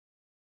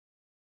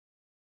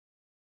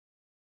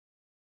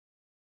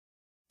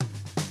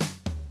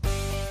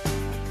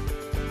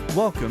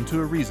Welcome to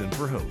A Reason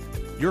for Hope,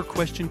 your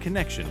Christian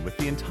connection with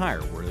the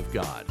entire Word of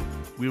God.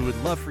 We would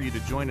love for you to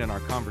join in our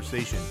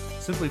conversation.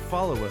 Simply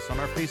follow us on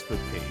our Facebook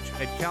page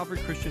at Calvary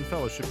Christian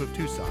Fellowship of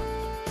Tucson.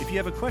 If you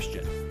have a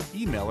question,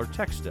 email or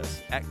text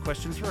us at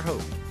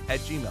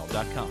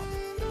questionsforhope@gmail.com.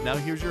 Now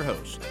here's your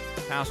host,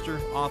 pastor,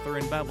 author,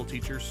 and Bible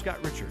teacher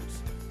Scott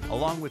Richards,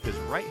 along with his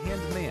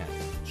right-hand man,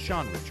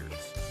 Sean Richards.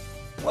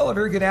 Well, a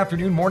very good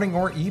afternoon, morning,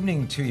 or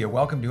evening to you.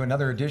 Welcome to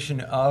another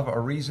edition of A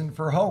Reason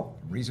for Hope.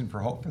 Reason for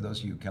Hope, for those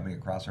of you coming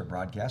across our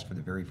broadcast for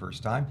the very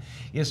first time,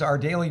 is our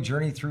daily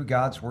journey through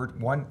God's Word,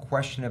 one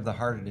question of the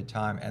heart at a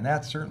time, and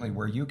that's certainly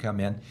where you come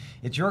in.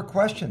 It's your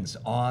questions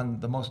on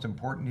the most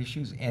important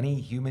issues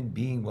any human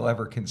being will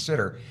ever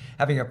consider.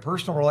 Having a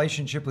personal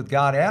relationship with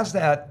God, as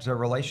that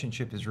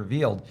relationship is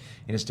revealed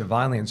in His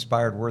divinely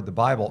inspired Word, the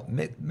Bible,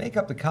 make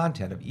up the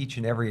content of each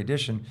and every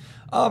edition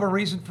of A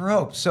Reason for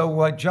Hope.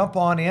 So jump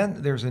on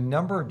in. There's a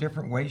number of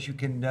different ways you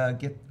can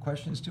get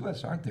questions to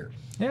us, aren't there?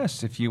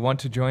 Yes, if you want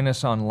to join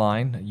us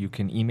online, you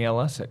can email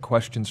us at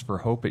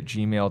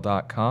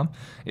questionsforhope@gmail.com.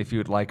 If you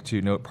would like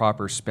to note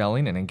proper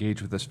spelling and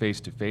engage with us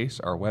face-to-face,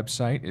 our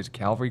website is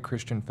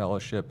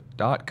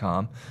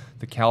calvarychristianfellowship.com.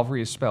 The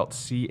Calvary is spelled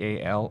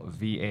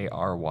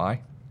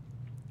C-A-L-V-A-R-Y.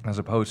 As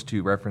opposed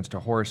to reference to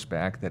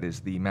horseback, that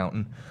is the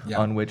mountain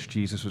on which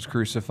Jesus was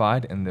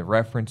crucified. And the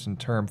reference and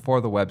term for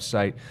the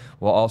website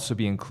will also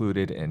be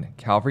included in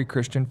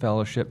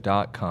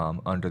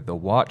calvarychristianfellowship.com under the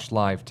Watch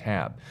Live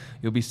tab.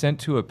 You'll be sent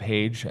to a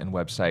page and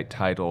website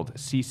titled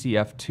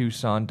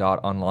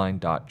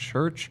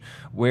ccftucson.online.church,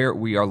 where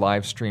we are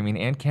live streaming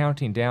and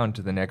counting down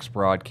to the next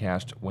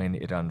broadcast when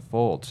it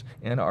unfolds,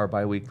 and our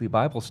biweekly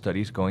Bible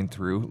studies going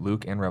through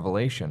Luke and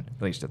Revelation,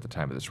 at least at the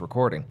time of this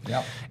recording.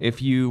 Yep.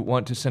 If you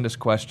want to send us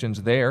questions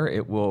there,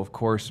 it will of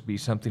course be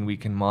something we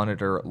can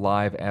monitor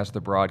live as the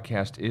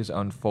broadcast is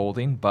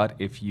unfolding. But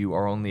if you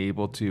are only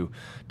able to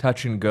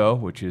touch and go,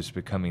 which is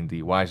becoming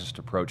the wisest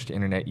approach to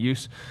internet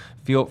use,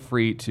 feel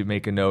free to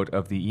make a note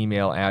of the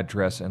email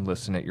address and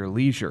listen at your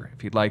leisure.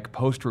 If you'd like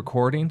post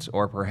recordings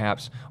or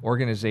perhaps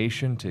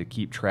organization to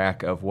keep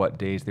track of what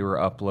days they were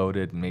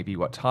uploaded and maybe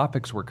what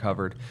topics were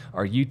covered,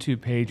 our YouTube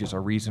page is A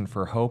Reason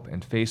for Hope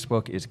and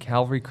Facebook is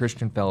Calvary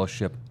Christian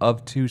Fellowship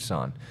of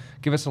Tucson.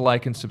 Give us a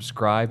like and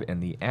subscribe,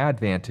 and the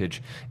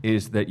advantage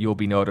is that you'll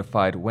be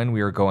notified when we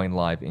are going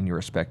live in your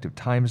respective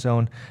time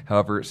zone.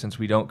 However, since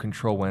we don't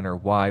control when or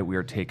why we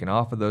are taken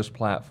off of those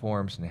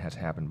platforms, and it has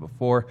happened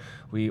before,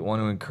 we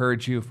want to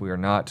encourage you, if we are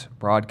not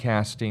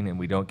broadcasting and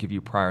we don't give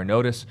you prior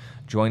notice,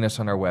 join us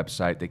on our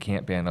website. They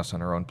can't ban us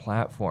on our own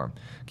platform.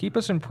 Keep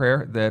us in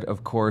prayer that,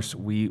 of course,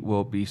 we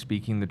will be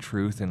speaking the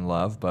truth in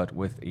love, but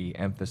with an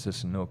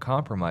emphasis and no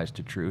compromise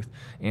to truth.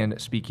 And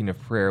speaking of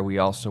prayer, we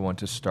also want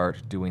to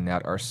start doing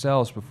that ourselves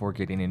before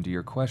getting into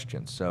your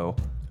questions. So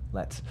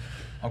let's.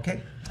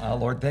 Okay.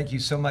 Lord, thank you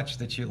so much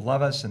that you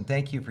love us, and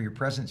thank you for your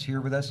presence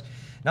here with us,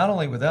 not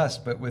only with us,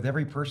 but with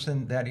every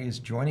person that is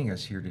joining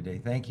us here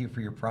today. Thank you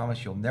for your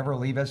promise. You'll never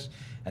leave us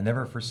and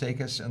never forsake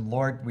us. And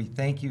Lord, we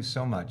thank you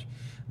so much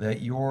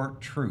that your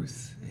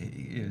truth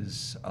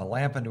is a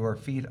lamp unto our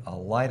feet, a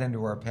light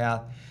unto our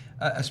path,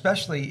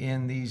 especially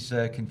in these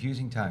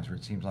confusing times where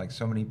it seems like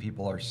so many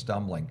people are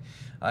stumbling.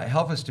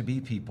 Help us to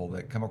be people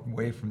that come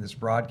away from this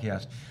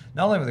broadcast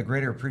not only with a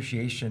greater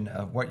appreciation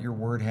of what your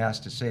word has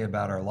to say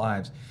about our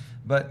lives,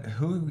 but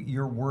who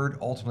your word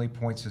ultimately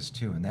points us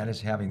to, and that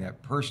is having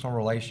that personal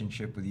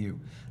relationship with you.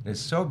 It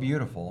is so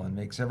beautiful and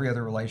makes every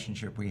other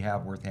relationship we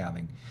have worth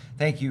having.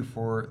 Thank you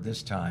for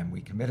this time. We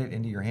commit it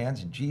into your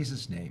hands in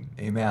Jesus' name.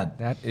 Amen.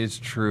 That is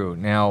true.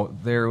 Now,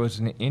 there was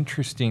an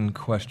interesting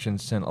question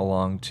sent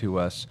along to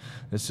us.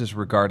 This is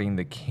regarding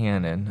the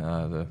Canon.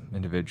 The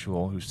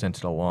individual who sent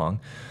it along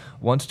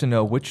wants to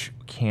know which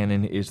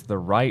canon is the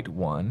right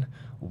one.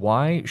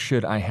 Why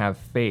should I have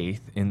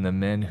faith in the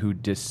men who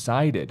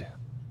decided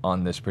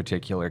on this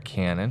particular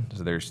canon?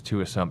 So there's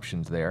two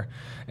assumptions there.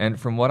 And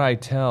from what I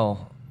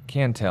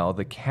can tell,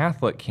 the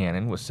Catholic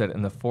canon was set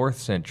in the 4th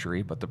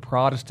century, but the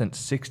Protestant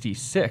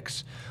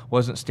 66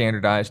 wasn't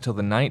standardized till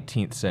the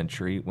 19th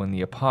century when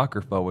the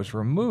Apocrypha was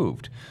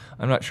removed.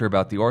 I'm not sure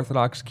about the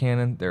Orthodox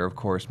canon. There are, of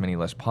course, many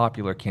less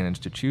popular canons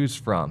to choose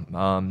from.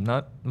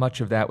 Not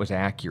much of that was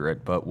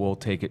accurate, but we'll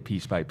take it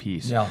piece by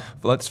piece. Yeah.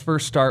 Let's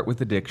first start with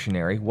the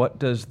dictionary. What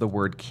does the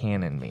word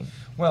canon mean?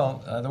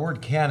 Well, the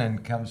word canon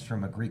comes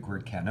from a Greek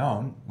word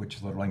canon,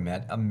 which literally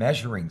meant a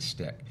measuring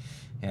stick.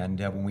 And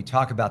when we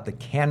talk about the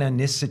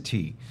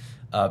canonicity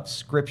of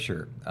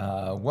Scripture,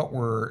 what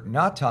we're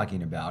not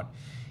talking about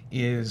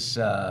is,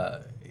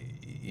 although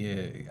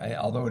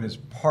it is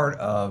part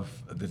of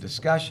the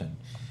discussion,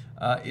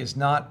 is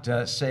not,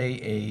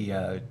 say,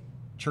 a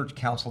church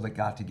council that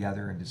got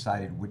together and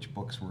decided which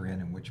books were in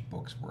and which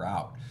books were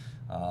out.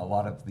 A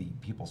lot of the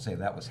people say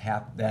that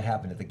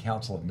happened at the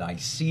Council of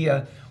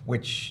Nicaea,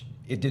 which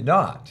it did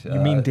not. You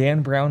mean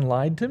Dan Brown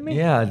lied to me?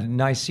 Yeah,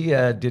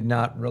 Nicaea did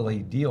not really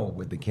deal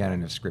with the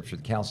canon of Scripture.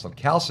 The Council of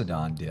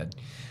Chalcedon did.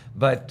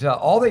 But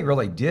all they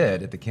really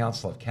did at the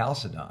Council of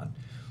Chalcedon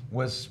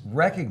was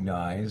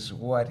recognize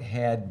what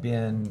had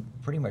been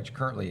pretty much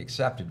currently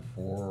accepted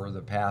for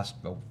the past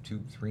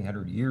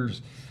 200-300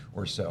 years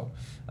or so.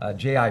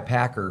 J.I.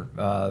 Packer,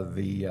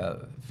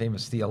 the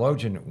famous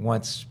theologian,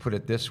 once put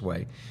it this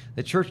way: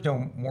 the church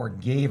no more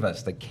gave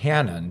us the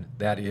canon,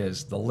 that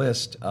is, the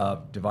list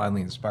of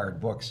divinely inspired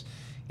books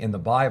in the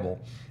Bible,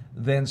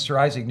 then Sir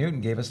Isaac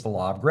Newton gave us the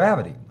law of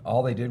gravity.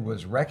 All they did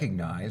was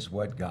recognize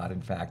what God, in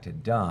fact,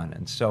 had done.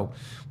 And so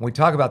when we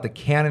talk about the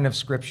canon of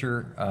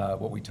Scripture,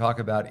 what we talk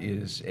about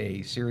is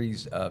a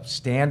series of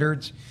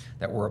standards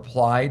that were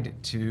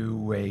applied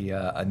to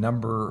a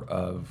number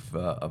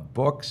of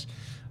books.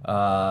 The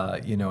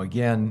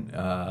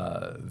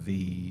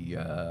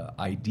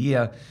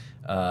idea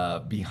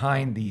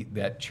behind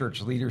that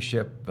church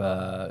leadership,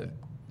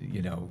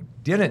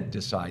 didn't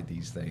decide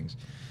these things.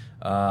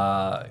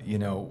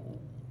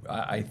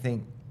 I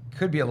think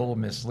could be a little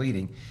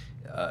misleading.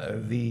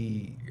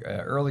 The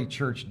early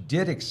church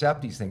did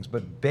accept these things,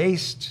 but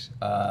based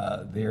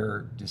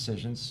their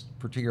decisions,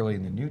 particularly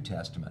in the New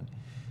Testament,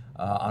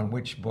 on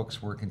which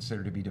books were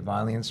considered to be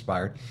divinely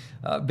inspired,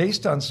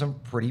 based on some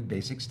pretty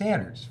basic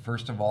standards.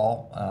 First of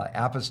all,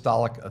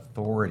 apostolic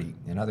authority.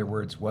 In other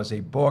words, was a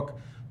book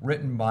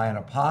written by an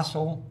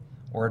apostle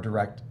or a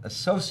direct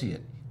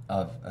associate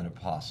of an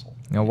apostle.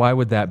 Now, why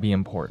would that be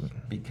important?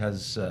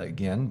 Because,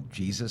 again,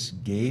 Jesus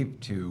gave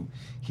to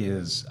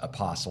his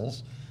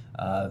apostles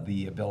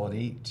the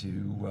ability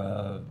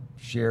to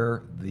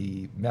share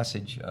the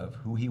message of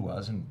who he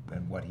was and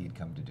what he had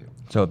come to do.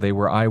 So they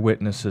were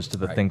eyewitnesses to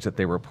the Right. things that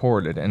they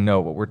reported. And no,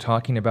 what we're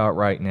talking about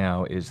right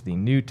now is the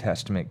New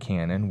Testament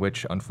canon,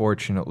 which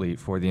unfortunately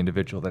for the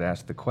individual that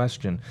asked the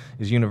question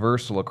is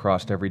universal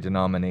across every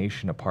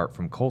denomination apart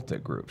from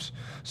cultic groups.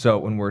 So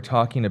when we're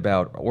talking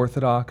about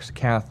Orthodox,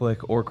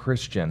 Catholic, or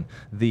Christian,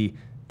 the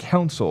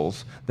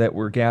councils that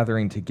were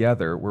gathering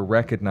together were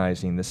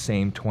recognizing the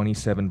same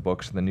 27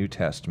 books of the New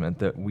Testament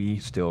that we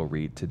still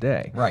read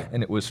today. Right.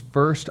 And it was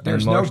first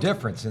There's and no most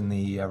difference in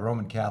the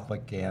Roman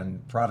Catholic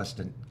and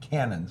Protestant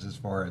canons as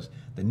far as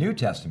the New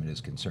Testament is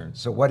concerned.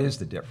 So what is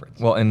the difference?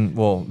 Well, and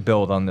we'll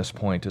build on this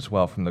point as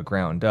well from the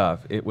ground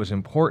up. It was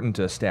important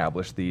to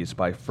establish these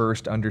by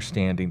first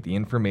understanding the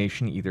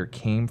information either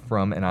came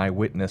from an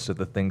eyewitness of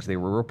the things they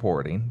were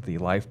reporting, the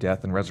life,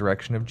 death, and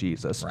resurrection of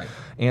Jesus, Right.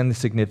 and the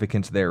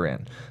significance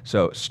therein.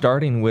 So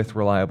starting with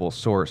reliable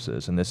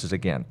sources, and this is,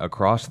 again,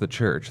 across the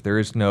church, there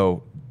is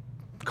no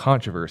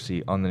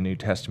controversy on the New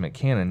Testament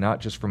canon, not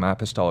just from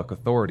apostolic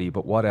authority,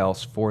 but what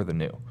else for the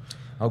new?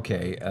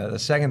 Okay, the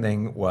second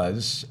thing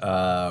was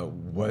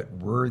what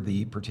were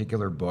the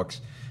particular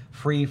books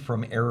free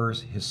from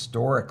errors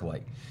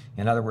historically?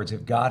 In other words,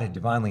 if God had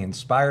divinely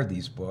inspired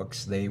these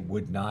books, they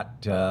would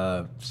not,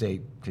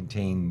 say,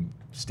 contain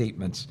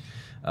statements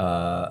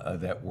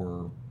that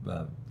were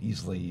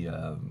easily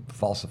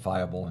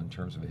falsifiable in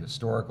terms of a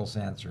historical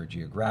sense or a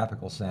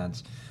geographical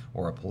sense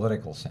or a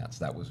political sense.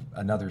 That was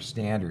another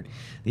standard.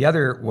 The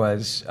other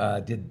was,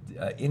 did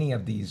any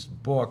of these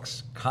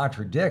books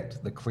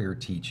contradict the clear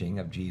teaching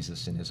of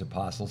Jesus and his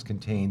apostles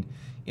contained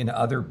in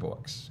other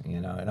books?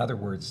 In other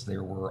words,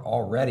 there were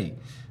already,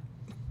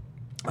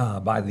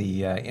 by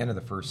the end of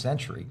the first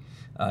century,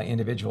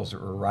 individuals that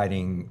were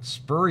writing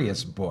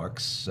spurious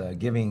books,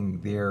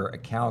 giving their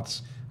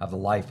accounts of the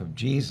life of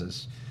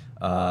Jesus,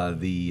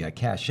 the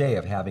cachet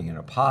of having an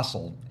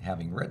apostle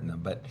having written them.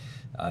 But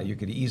you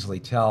could easily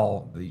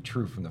tell the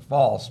true from the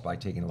false by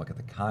taking a look at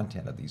the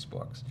content of these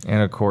books.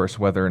 And of course,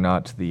 whether or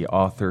not the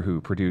author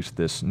who produced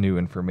this new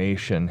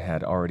information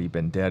had already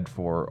been dead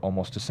for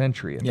almost a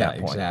century at that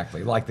point. Yeah,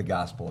 exactly. Like the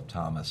Gospel of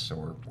Thomas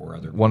or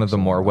other One of books the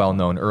along more those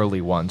well-known lines.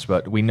 early ones,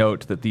 but we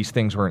note that these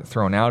things weren't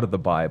thrown out of the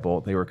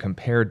Bible. They were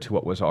compared to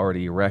what was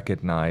already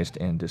recognized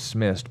and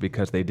dismissed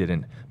because they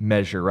didn't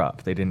measure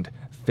up. They didn't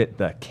fit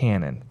the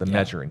canon, the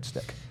measuring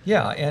stick.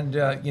 Yeah, and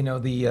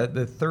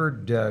the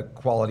third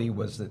quality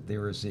was that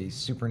there is a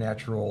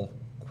supernatural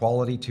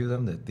quality to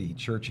them, that the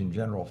church in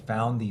general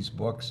found these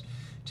books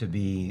to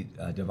be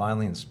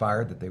divinely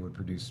inspired, that they would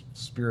produce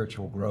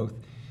spiritual growth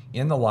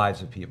in the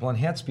lives of people, and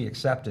hence be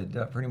accepted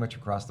pretty much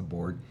across the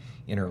board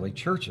in early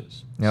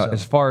churches. Now, So-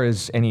 as far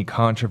as any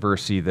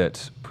controversy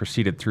that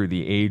proceeded through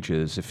the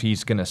ages, if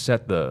he's going to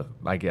set the,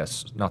 I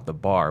guess, not the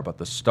bar, but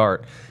the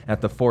start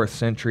at the 4th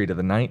century to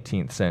the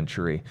 19th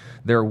century,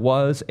 there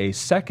was a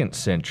 2nd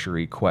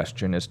century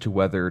question as to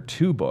whether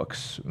two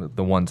books,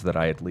 the ones that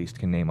I at least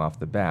can name off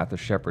the bat, the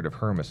Shepherd of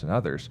Hermas and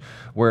others,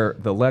 where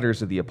the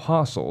letters of the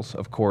apostles,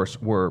 of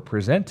course, were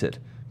presented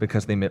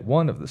because they met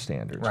one of the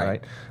standards,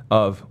 right?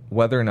 Of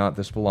whether or not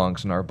this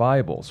belongs in our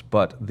Bibles.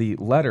 But the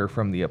letter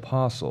from the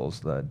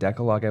apostles, the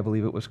Decalogue, I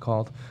believe it was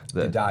called.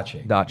 The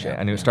Dace. Dace, Yeah,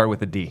 I knew it started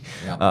with a D.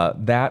 Yeah.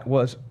 That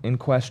was in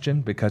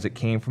question because it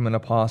came from an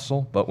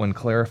apostle, but when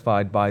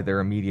clarified by their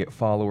immediate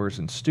followers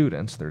and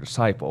students, their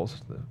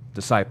disciples, the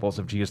disciples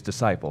of Jesus'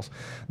 disciples,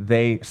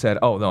 they said,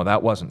 oh, no,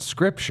 that wasn't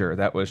Scripture.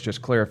 That was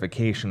just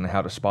clarification on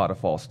how to spot a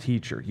false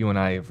teacher. You and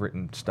I have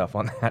written stuff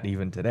on that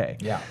even today.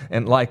 Yeah.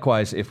 And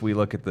likewise, if we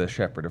look at the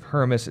Shepherd of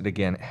Hermas, it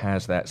again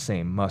has that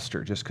same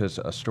muster. Just because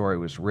a story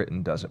was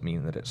written doesn't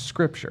mean that it's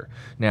Scripture.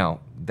 Now,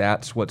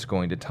 that's what's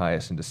going to tie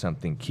us into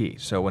something key.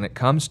 So when it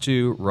comes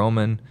to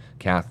Roman,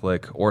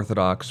 Catholic,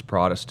 Orthodox,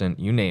 Protestant,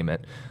 you name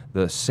it,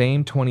 the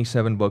same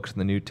 27 books in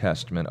the New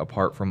Testament,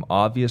 apart from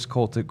obvious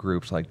cultic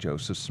groups like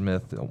Joseph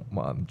Smith,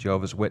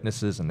 Jehovah's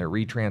Witnesses and their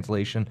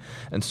retranslation,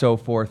 and so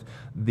forth,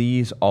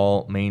 these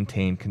all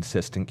maintain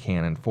consistent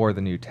canon for the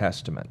New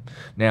Testament.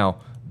 Now,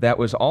 that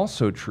was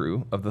also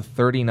true of the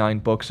 39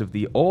 books of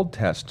the Old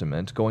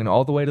Testament going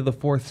all the way to the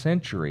 4th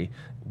century.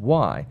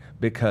 Why?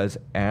 Because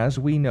as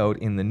we note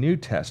in the New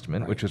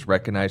Testament, which is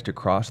recognized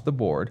across the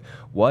board,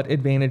 what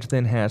advantage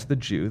then has the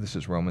Jew? This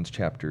is Romans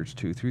chapters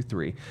 2 through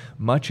 3.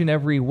 Much in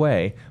every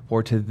way,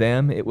 for to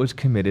them it was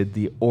committed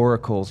the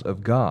oracles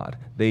of God.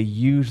 They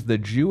used the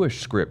Jewish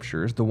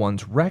scriptures, the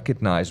ones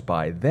recognized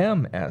by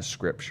them as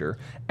scripture,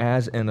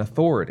 as an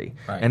authority.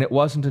 Right. And it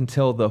wasn't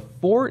until the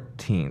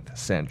 14th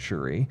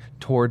century,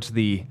 towards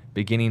the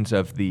beginnings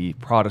of the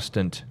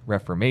Protestant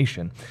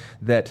Reformation,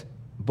 that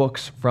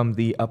books from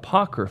the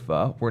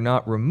Apocrypha were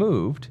not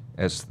removed,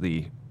 as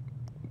the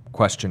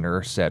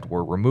questioner said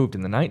were removed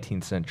in the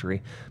 19th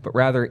century, but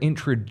rather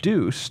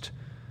introduced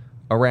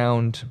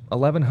around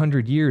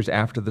 1100 years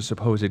after the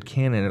supposed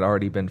canon had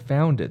already been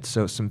founded.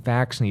 So some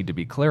facts need to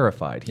be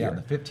clarified here. Yeah, in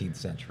the 15th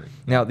century.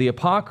 Now, the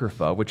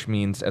Apocrypha, which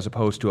means, as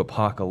opposed to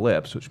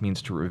apocalypse, which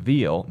means to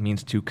reveal,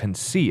 means to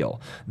conceal.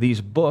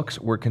 These books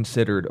were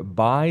considered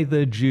by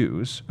the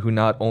Jews, who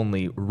not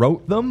only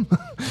wrote them,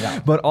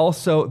 but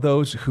also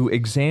those who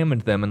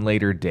examined them in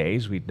later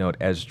days. We'd note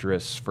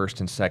Esdras, 1st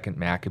and 2nd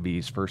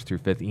Maccabees, 1st through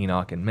 5th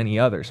Enoch, and many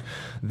others.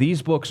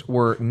 These books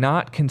were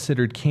not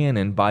considered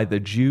canon by the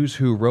Jews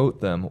who wrote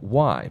them.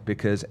 Why?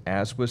 Because,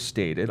 as was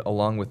stated,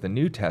 along with the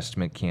New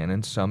Testament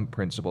canon, some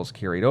principles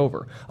carried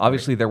over.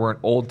 Obviously, there weren't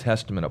Old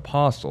Testament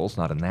apostles,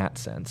 not in that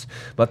sense,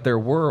 but there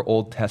were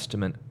Old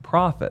Testament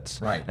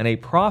prophets. Right. And a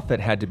prophet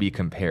had to be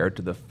compared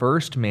to the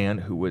first man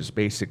who was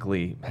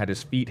basically had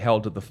his feet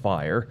held to the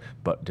fire,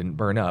 but didn't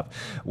burn up,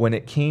 when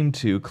it came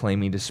to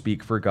claiming to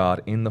speak for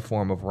God in the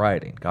form of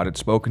writing. God had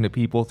spoken to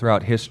people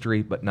throughout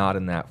history, but not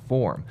in that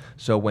form.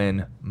 So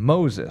when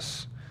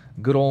Moses,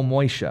 good old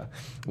Moshe,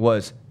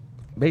 was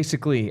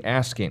basically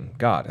asking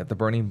God at the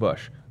burning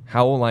bush,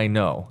 how will I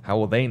know, how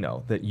will they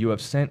know that you have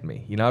sent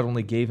me? He not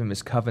only gave him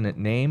his covenant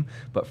name,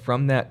 but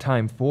from that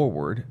time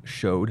forward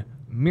showed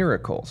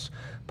miracles,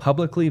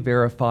 publicly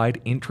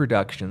verified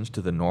introductions to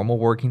the normal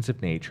workings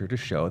of nature to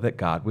show that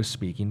God was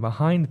speaking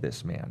behind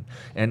this man.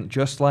 And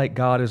just like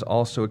God is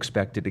also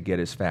expected to get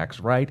his facts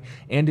right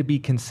and to be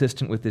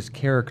consistent with his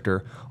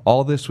character,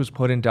 all this was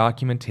put in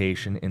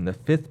documentation in the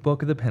 5th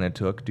book of the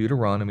Pentateuch,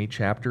 Deuteronomy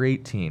chapter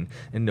 18,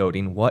 and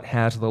noting what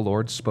has the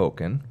Lord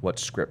spoken,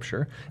 what's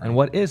scripture, and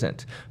what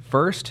isn't.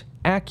 First,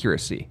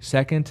 accuracy.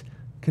 Second,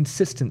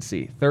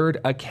 consistency. Third,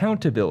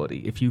 accountability.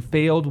 If you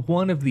failed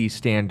one of these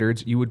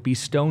standards, you would be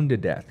stoned to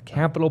death.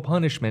 Capital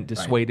punishment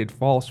dissuaded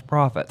false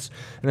prophets.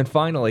 And then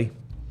finally,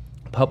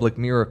 public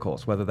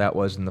miracles, whether that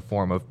was in the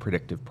form of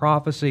predictive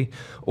prophecy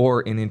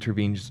or in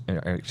interventions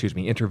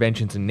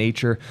in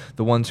nature.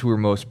 The ones who were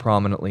most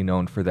prominently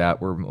known for that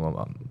were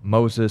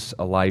Moses,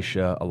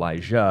 Elisha,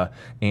 Elijah,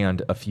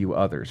 and a few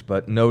others.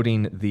 But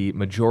noting the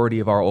majority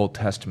of our Old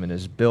Testament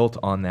is built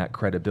on that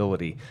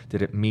credibility.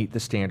 Did it meet the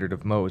standard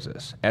of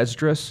Moses?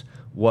 Esdras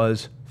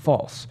was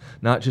false,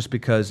 not just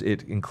because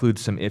it includes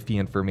some iffy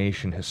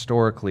information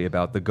historically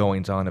about the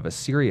goings-on of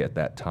Assyria at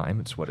that time.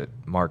 It's what it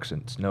marks in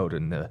its note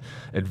in the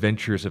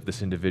adventures of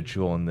this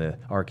individual and the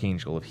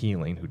Archangel of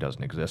Healing, who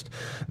doesn't exist.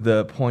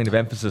 The point of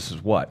emphasis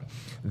is what?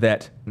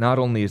 That not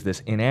only is this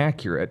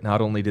inaccurate,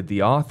 not only did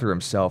the author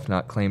himself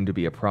not claim to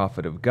be a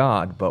prophet of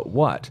God, but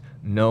what?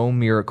 No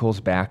miracles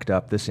backed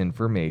up this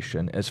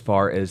information as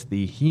far as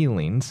the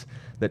healings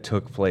that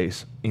took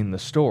place in the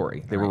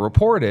story. They were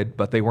reported,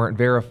 but they weren't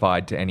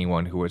verified to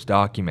anyone who was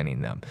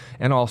documenting them.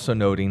 And also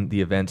noting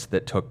the events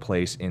that took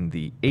place in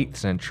the 8th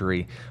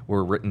century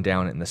were written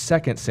down in the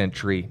 2nd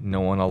century.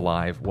 No one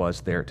alive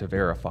was there to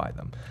verify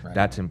them. Right.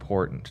 That's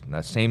important. And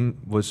that same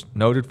was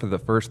noted for the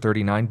first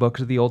 39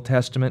 books of the Old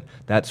Testament.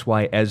 That's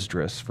why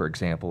Esdras, for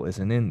example,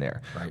 isn't in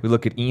there. Right. We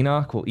look at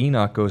Enoch. Well,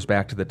 Enoch goes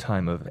back to the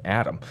time of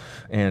Adam,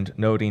 and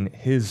noting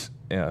his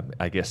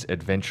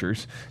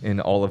adventures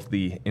in all of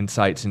the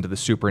insights into the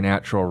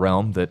supernatural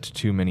realm that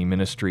too many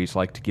ministries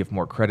like to give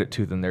more credit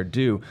to than they're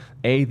due.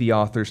 A, the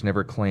authors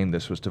never claimed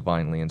this was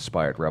divinely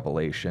inspired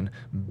revelation.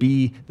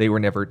 B, they were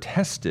never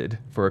tested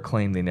for a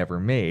claim they never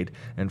made.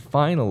 And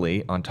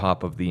finally, on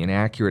top of the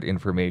inaccurate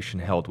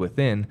information held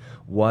within,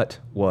 what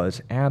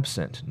was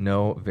absent?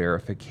 No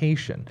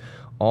verification.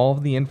 all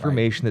of the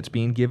information that's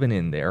being given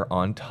in there,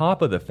 on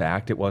top of the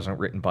fact it wasn't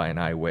written by an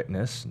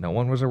eyewitness. No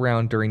one was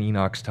around during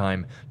Enoch's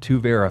time to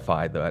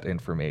verify that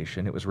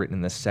information. It was written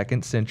in the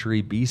 2nd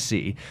century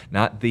BC,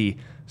 not the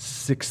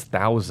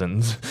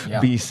 6000s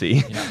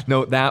BC. Yeah.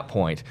 Note that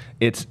point.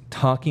 It's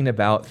talking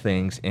about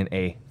things in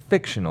a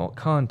fictional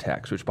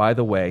context, which, by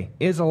the way,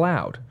 is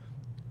allowed.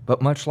 But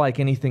much like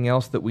anything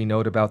else that we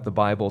note about the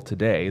Bible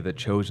today, the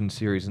Chosen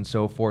series and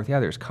so forth,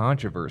 there's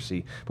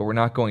controversy, but we're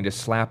not going to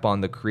slap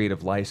on the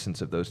creative license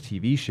of those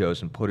TV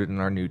shows and put it in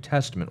our New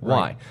Testament.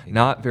 Why?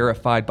 Not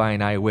verified by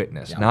an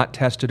eyewitness, not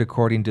tested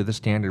according to the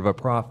standard of a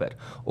prophet,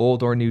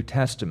 Old or New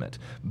Testament.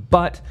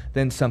 But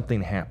then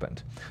something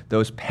happened.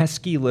 Those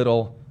pesky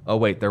little,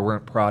 there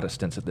weren't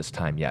Protestants at this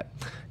time yet,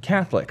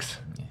 Catholics,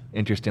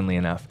 interestingly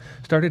enough,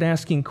 started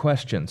asking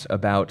questions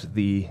about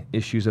the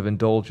issues of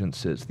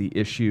indulgences, the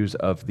issues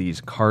of these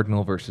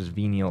cardinal versus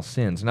venial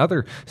sins, and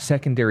other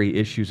secondary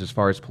issues as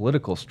far as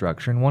political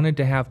structure, and wanted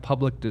to have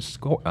public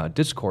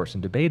discourse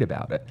and debate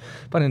about it.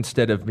 But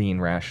instead of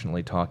being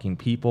rationally talking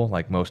people,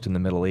 like most in the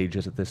Middle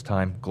Ages at this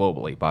time,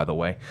 globally, by the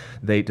way,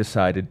 they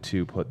decided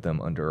to put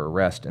them under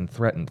arrest and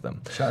threatened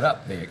them. Shut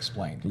up, they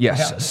explained.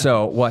 Yes.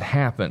 So what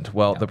happened?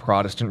 Well, the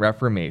Protestant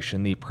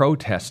Reformation, the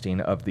protesting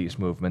of these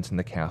movements in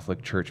the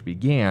Catholic Church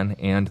began,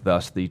 and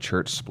thus the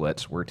church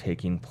splits were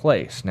taking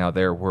place. Now,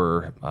 there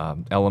were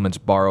elements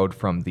borrowed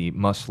from the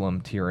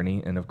Muslim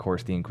tyranny, and of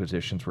course the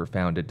Inquisitions were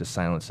founded to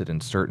silence it in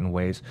certain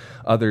ways,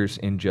 others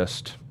in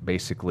just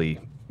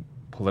basically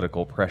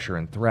political pressure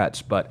and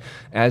threats. But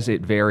as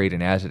it varied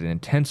and as it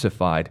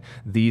intensified,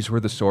 these were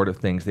the sort of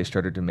things they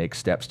started to make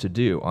steps to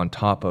do. On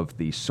top of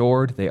the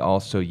sword, they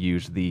also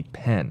used the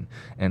pen.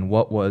 And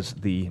what was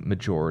the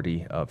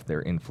majority of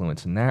their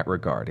influence in that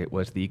regard? It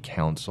was the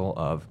Council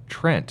of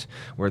Trent,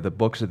 where the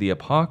books of the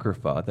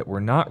Apocrypha that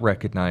were not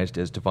recognized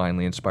as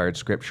divinely inspired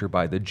scripture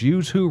by the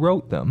Jews who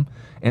wrote them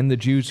and the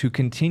Jews who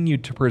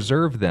continued to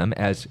preserve them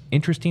as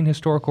interesting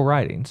historical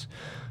writings,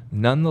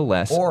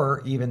 nonetheless,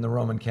 or even the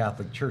Roman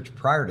Catholic Church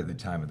prior to the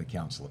time of the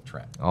Council of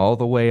Trent. All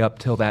the way up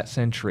till that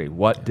century.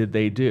 What did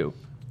they do?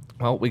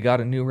 Well, we got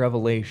a new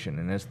revelation,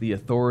 and as the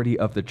authority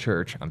of the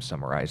church, I'm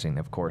summarizing,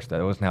 of course, that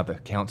was how the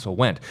council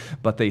went,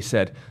 but they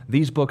said,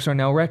 these books are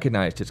now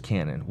recognized as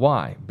canon.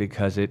 Why?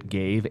 Because it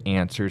gave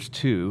answers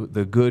to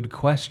the good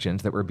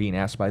questions that were being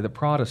asked by the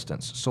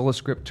Protestants. Sola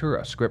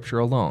Scriptura, Scripture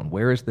alone.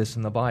 Where is this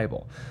in the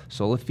Bible?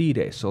 Sola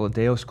Fide, Sola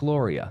Deus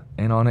Gloria,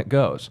 and on it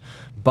goes.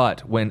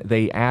 But when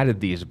they added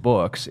these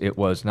books, it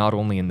was not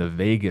only in the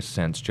vaguest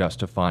sense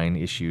justifying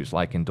issues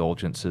like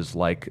indulgences,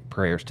 like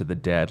prayers to the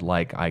dead,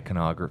 like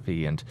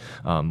iconography, and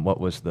what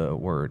was the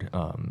word?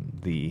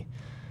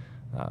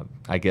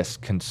 I guess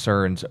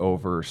concerns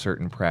over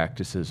certain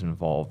practices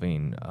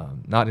involving,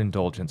 not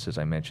indulgences,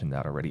 I mentioned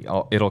that already.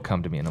 It'll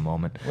come to me in a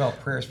moment. Well,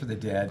 prayers for the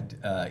dead,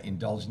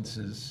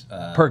 indulgences.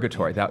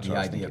 Purgatory, that's the what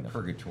I was idea thinking of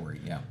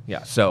purgatory, yeah.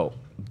 Yeah, so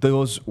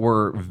those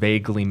were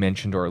vaguely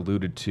mentioned or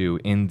alluded to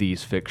in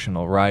these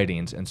fictional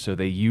writings, and so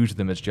they used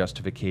them as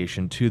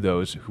justification to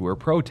those who were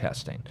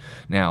protesting.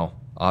 Now,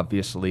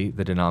 obviously,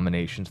 the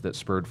denominations that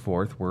spurred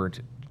forth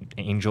weren't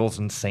angels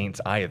and saints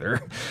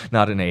either,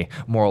 not in a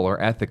moral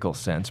or ethical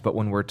sense, but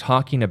when we're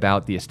talking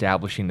about the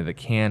establishing of the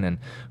canon,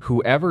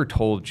 whoever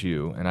told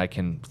you, and I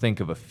can think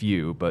of a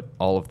few, but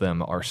all of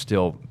them are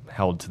still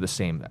held to the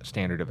same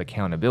standard of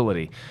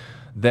accountability,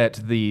 that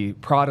the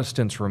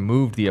Protestants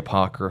removed the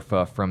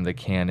Apocrypha from the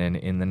canon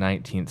in the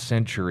 19th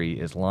century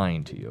is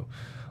lying to you.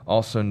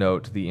 Also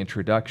note the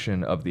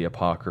introduction of the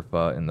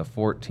Apocrypha in the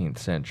 14th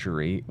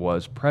century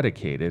was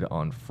predicated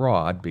on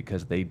fraud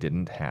because they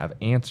didn't have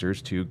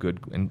answers to good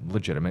and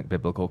legitimate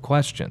biblical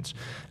questions.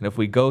 And if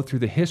we go through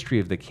the history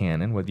of the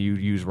canon, whether you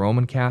use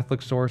Roman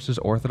Catholic sources,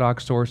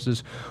 Orthodox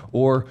sources,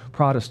 or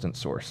Protestant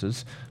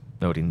sources,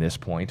 noting this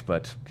point,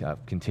 but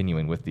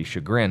continuing with the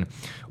chagrin,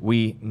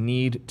 we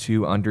need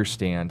to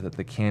understand that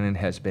the canon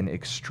has been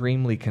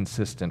extremely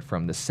consistent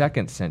from the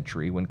 2nd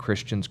century when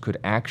Christians could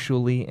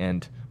actually,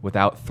 and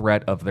without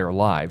threat of their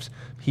lives,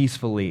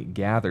 peacefully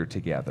gather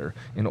together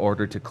in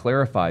order to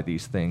clarify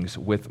these things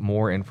with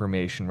more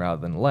information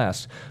rather than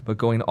less, but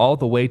going all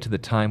the way to the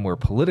time where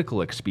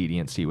political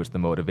expediency was the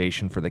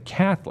motivation for the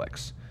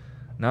Catholics,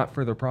 not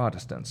for the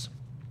Protestants.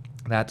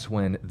 That's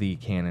when the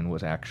canon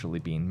was actually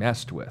being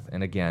messed with.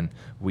 And again,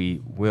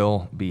 we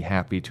will be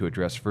happy to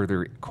address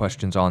further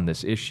questions on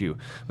this issue,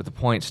 but the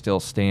point still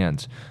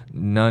stands.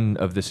 None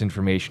of this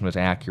information was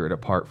accurate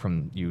apart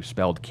from you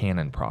spelled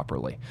canon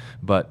properly.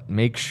 But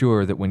make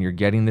sure that when you're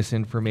getting this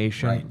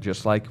information,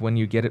 just like when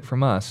you get it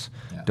from us,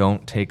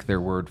 don't take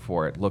their word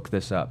for it. Look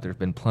this up. There have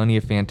been plenty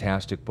of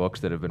fantastic books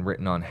that have been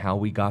written on how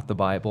we got the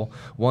Bible.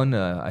 One,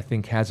 I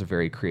think, has a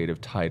very creative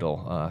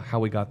title, How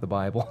We Got the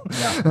Bible.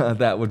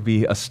 That would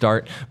be a start.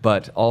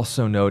 But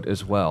also note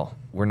as well,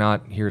 we're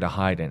not here to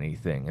hide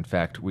anything. In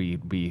fact,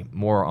 we'd be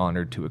more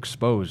honored to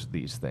expose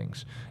these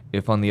things.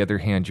 If, on the other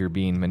hand, you're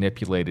being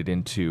manipulated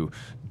into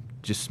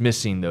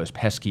dismissing those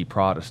pesky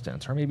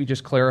Protestants, or maybe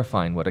just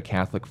clarifying what a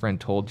Catholic friend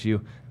told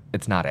you,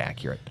 it's not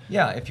accurate.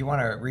 Yeah, if you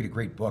want to read a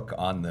great book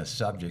on the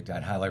subject,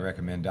 I'd highly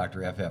recommend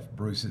Dr. F.F.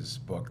 Bruce's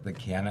book, The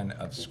Canon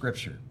of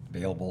Scripture,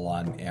 available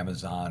on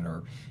Amazon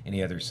or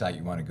any other site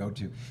you want to go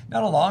to.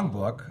 Not a long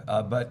book,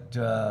 but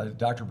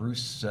Dr.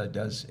 Bruce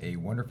does a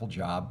wonderful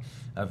job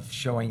of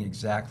showing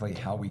exactly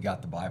how we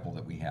got the Bible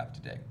that we have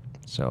today.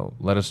 So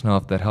let us know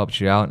if that helps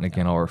you out. And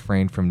again, I'll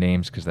refrain from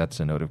names because that's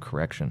a note of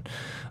correction.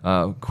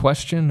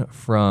 Question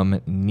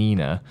from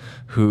Nina,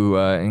 who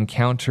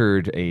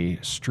encountered a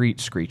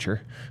street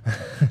screecher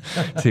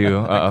to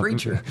A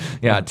creature.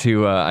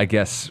 I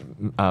guess,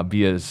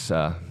 be as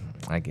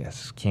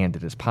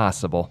candid as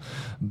possible.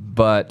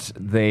 But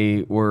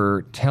they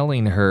were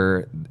telling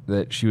her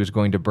that she was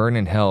going to burn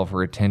in hell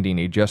for attending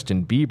a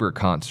Justin Bieber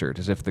concert,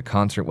 as if the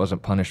concert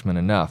wasn't punishment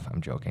enough.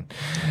 I'm joking.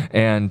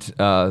 And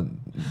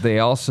they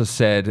also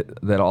said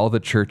that all the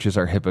churches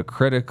are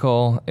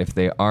hypocritical if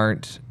they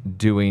aren't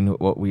doing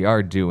what we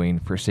are doing,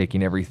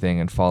 forsaking everything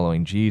and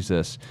following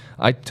Jesus.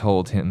 I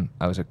told him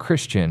I was a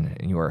Christian,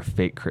 and you are a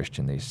fake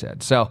Christian, they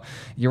said. So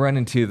you run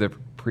into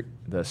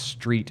the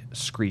street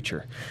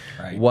screecher.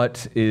 Right.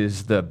 What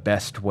is the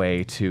best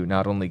way to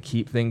not only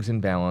keep things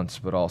in balance,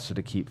 but also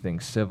to keep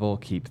things civil,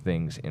 keep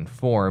things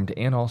informed,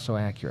 and also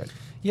accurate?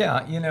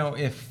 Yeah,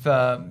 if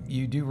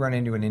you do run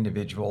into an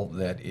individual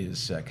that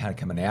is kind of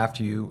coming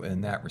after you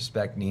in that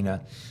respect,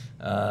 Nina,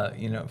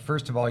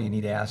 first of all, you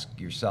need to ask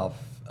yourself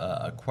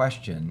a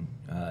question.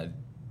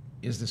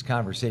 Is this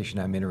conversation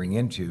I'm entering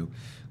into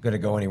going to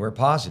go anywhere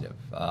positive?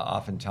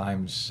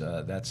 Oftentimes,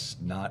 that's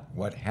not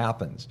what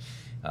happens.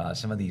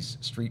 Some of these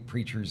street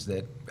preachers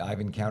that I've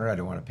encountered, I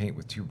don't want to paint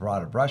with too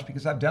broad a brush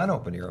because I've done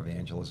open-air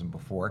evangelism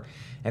before,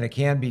 and it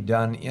can be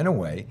done in a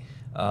way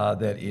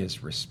that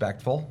is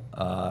respectful.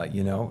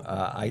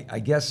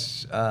 I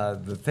guess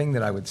the thing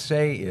that I would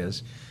say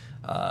is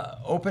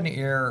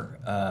open-air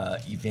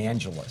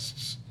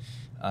evangelists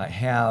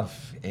have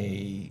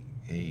a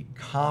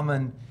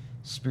common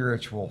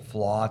spiritual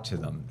flaw to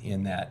them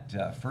in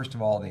that, first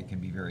of all, they can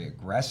be very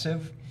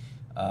aggressive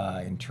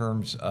in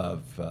terms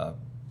of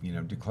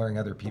declaring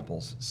other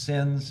people's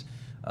sins.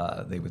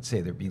 They would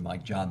say they're being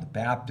like John the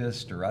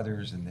Baptist or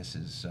others, and this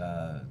is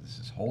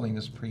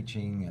holiness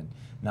preaching and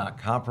not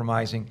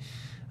compromising.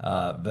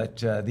 But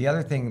the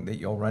other thing that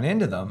you'll run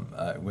into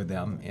with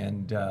them,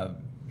 and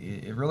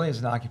it really is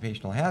an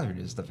occupational hazard,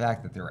 is the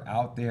fact that they're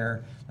out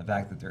there, the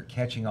fact that they're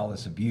catching all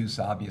this abuse,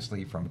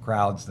 obviously from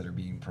crowds that are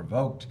being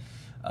provoked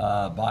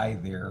by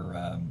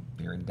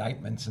their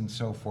indictments and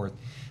so forth.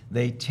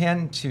 They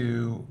tend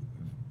to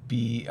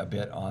be a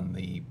bit on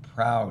the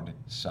proud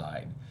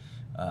side.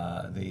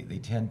 They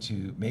tend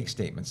to make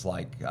statements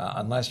like,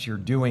 unless you're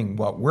doing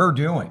what we're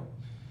doing,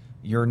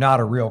 you're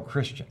not a real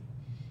Christian,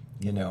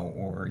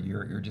 or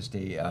you're just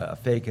a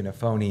fake and a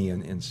phony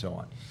and so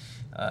on.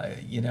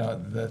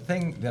 The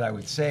thing that I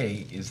would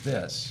say is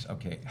this,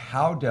 okay,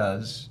 how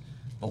does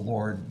the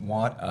Lord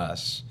want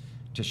us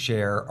to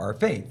share our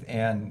faith?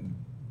 And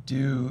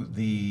do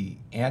the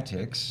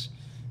antics,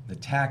 the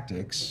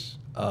tactics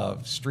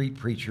of street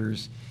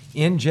preachers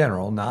in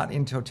general, not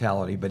in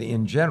totality, but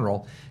in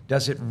general,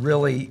 does it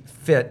really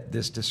fit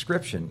this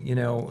description?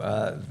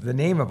 The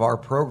name of our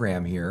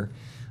program here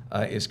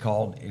is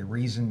called A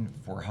Reason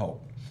for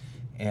Hope.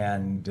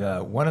 And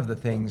one of the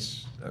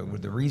things,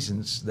 the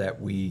reasons that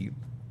we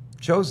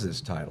chose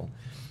this title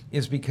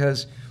is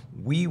because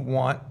we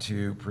want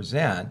to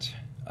present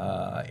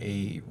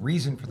a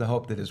reason for the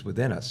hope that is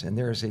within us. And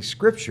there is a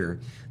scripture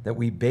that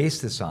we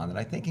base this on that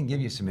I think can give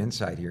you some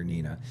insight here,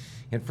 Nina.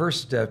 In 1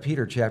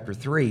 Peter chapter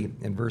 3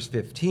 and verse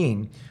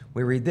 15,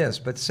 we read this,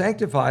 "But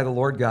sanctify the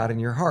Lord God in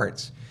your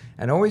hearts,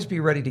 and always be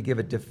ready to give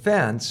a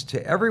defense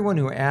to everyone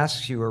who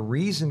asks you a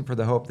reason for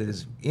the hope that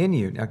is in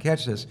you." Now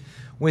catch this,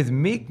 "with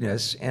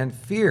meekness and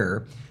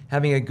fear,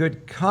 having a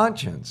good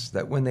conscience,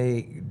 that when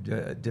they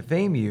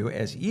defame you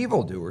as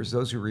evildoers,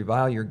 those who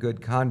revile your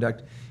good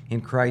conduct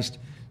in Christ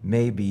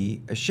may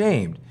be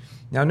ashamed."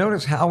 Now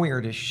notice how we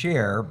are to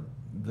share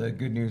the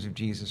good news of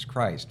Jesus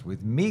Christ,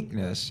 with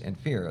meekness and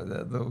fear.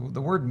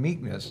 The word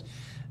meekness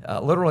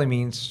literally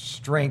means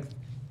strength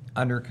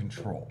under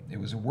control. It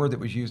was a word that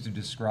was used to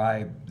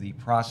describe the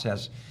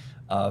process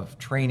of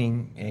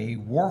training a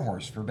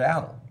warhorse for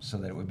battle so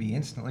that it would be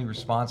instantly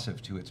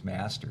responsive to its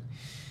master.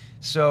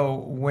 So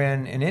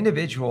when an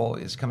individual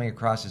is coming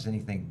across as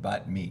anything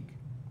but meek,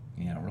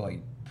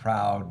 really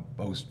proud,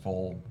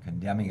 boastful,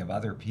 condemning of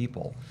other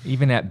people,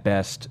 even at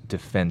best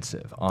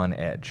defensive, on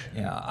edge.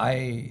 Yeah,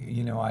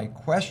 I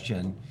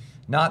question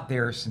not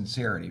their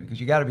sincerity, because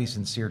you got to be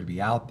sincere to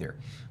be out there,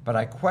 but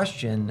I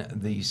question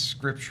the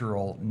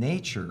scriptural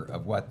nature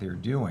of what they're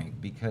doing,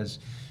 because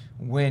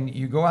when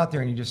you go out there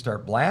and you just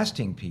start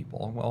blasting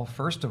people, well,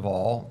 first of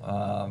all,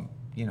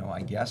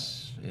 I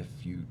guess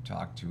if you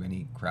talk to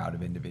any crowd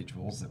of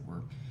individuals that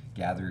were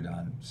gathered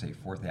on, say,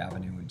 4th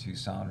Avenue in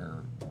Tucson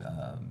or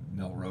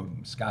Mill Road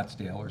in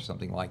Scottsdale or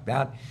something like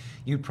that,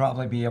 you'd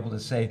probably be able to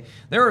say,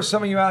 there are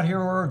some of you out here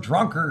who are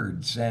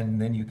drunkards,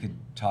 and then you could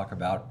talk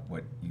about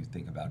what you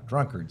think about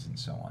drunkards and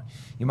so on.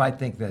 You might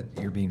think that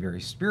you're being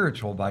very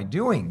spiritual by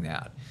doing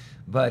that,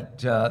 but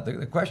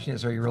the question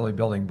is, are you really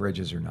building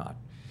bridges or not?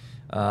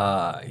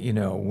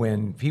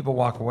 When people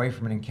walk away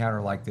from an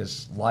encounter like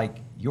this, like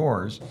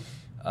yours,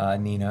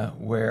 Nina,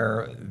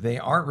 where they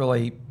aren't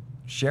really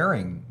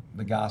sharing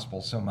the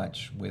gospel so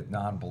much with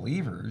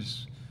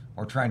non-believers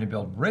or trying to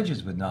build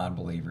bridges with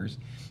non-believers,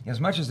 as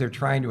much as they're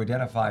trying to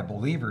identify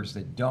believers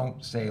that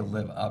don't, say,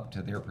 live up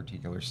to their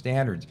particular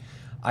standards.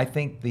 I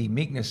think the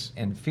meekness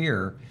and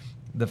fear,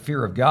 the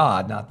fear of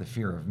God, not the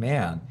fear of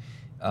man,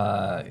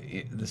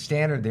 the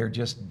standard there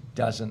just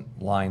doesn't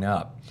line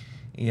up.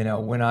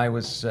 When I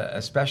was,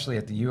 especially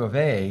at the U of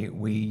A,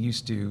 we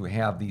used to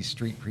have these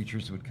street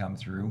preachers who would come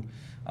through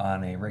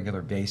on a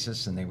regular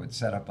basis, and they would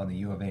set up on the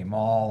U of A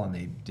mall, and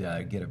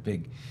they'd get a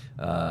big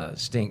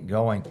stink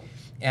going.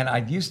 And I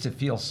used to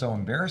feel so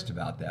embarrassed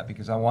about that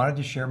because I wanted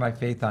to share my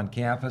faith on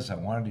campus. I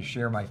wanted to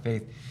share my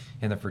faith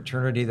in the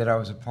fraternity that I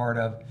was a part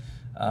of.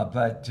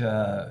 But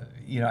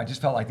I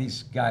just felt like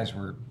these guys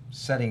were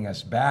setting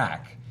us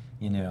back,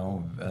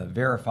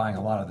 verifying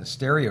a lot of the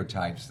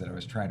stereotypes that I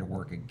was trying to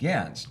work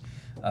against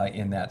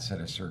in that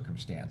set of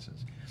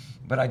circumstances.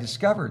 But I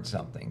discovered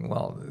something.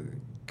 Well,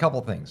 a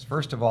couple things.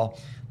 First of all,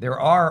 there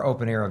are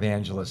open-air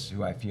evangelists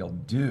who I feel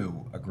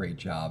do a great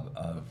job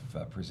of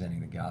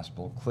presenting the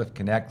gospel. Cliff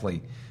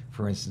Connectley,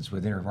 for instance,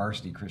 with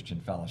InterVarsity Christian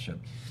Fellowship,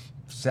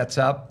 sets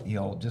up,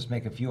 he'll just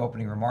make a few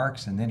opening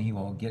remarks, and then he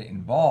will get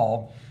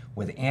involved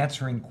with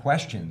answering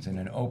questions in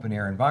an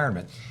open-air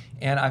environment.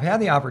 And I've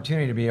had the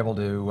opportunity to be able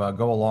to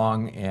go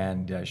along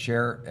and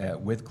share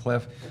with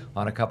Cliff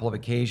on a couple of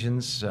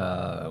occasions,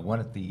 one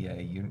at the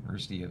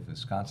University of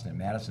Wisconsin in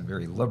Madison,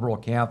 very liberal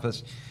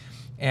campus.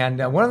 And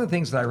one of the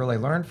things that I really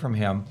learned from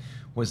him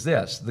was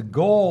this: the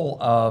goal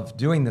of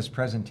doing this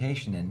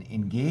presentation and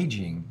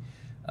engaging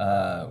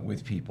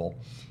with people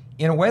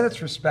in a way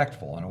that's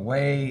respectful, in a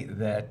way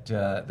that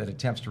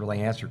attempts to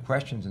really answer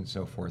questions and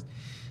so forth,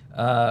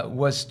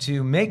 was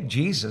to make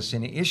Jesus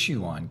an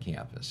issue on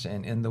campus.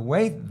 And the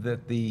way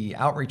that the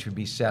outreach would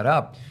be set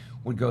up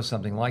would go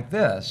something like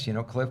this.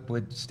 Cliff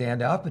would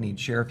stand up and he'd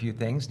share a few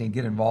things, and he'd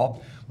get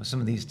involved with some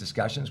of these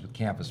discussions with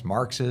campus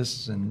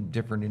Marxists and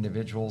different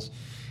individuals.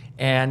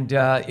 And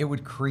it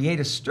would create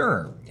a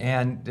stir.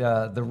 And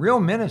the real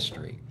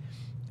ministry,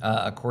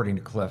 according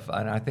to Cliff,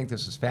 and I think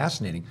this is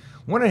fascinating,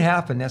 wouldn't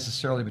happen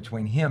necessarily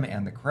between him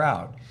and the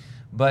crowd,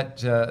 but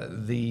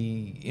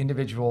the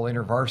individual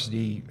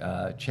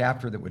InterVarsity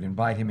chapter that would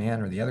invite him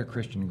in, or the other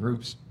Christian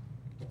groups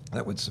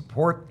that would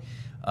support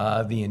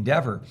the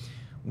endeavor,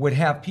 would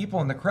have people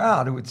in the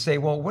crowd who would say,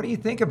 well, what do you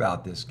think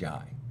about this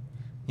guy?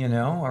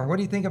 Or what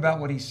do you think about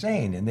what he's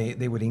saying? And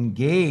they would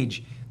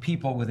engage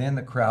people within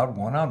the crowd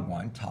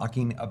one-on-one,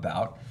 talking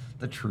about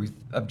the truth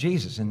of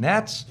Jesus. And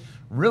that's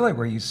really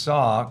where you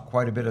saw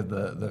quite a bit of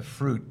the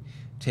fruit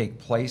take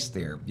place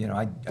there.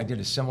 I did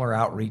a similar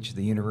outreach at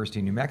the University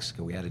of New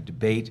Mexico. We had a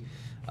debate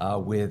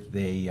with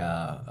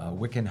a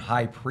Wiccan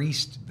high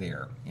priest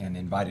there and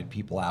invited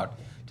people out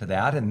to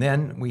that. And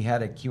then we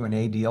had a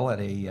Q&A deal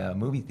at a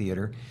movie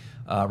theater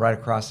right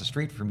across the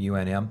street from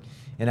UNM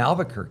in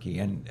Albuquerque.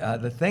 And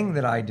the thing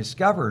that I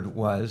discovered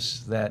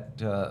was that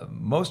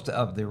most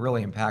of the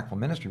really impactful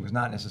ministry was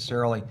not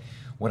necessarily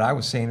what I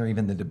was saying or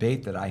even the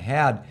debate that I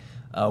had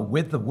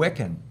with the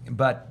Wiccan,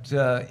 but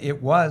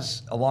it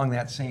was along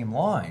that same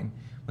line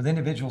with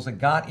individuals that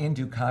got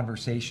into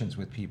conversations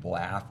with people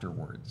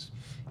afterwards,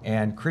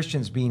 and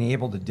Christians being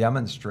able to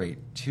demonstrate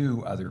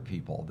to other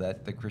people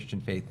that the Christian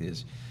faith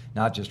is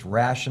not just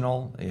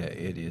rational,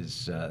 it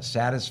is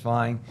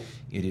satisfying,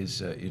 it is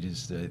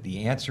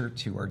the answer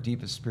to our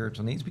deepest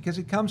spiritual needs because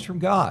it comes from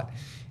God,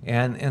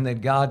 and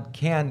that God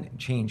can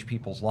change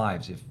people's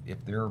lives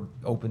if they're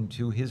open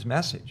to his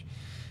message.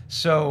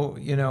 So,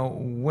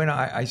 when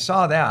I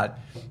saw that,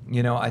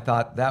 I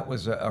thought that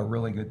was a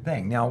really good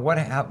thing. Now,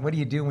 what do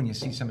you do when you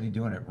see somebody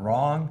doing it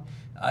wrong?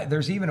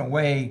 There's even a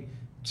way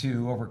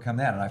to overcome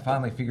that, and I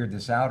finally figured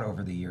this out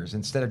over the years.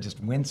 Instead of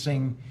just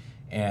wincing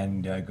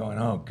and going,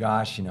 oh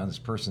gosh, this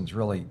person's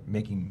really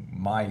making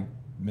my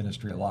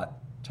ministry a lot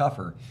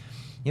tougher,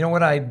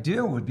 what I'd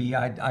do would be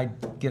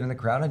I'd get in the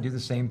crowd and do the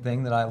same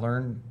thing that I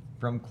learned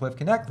from Cliff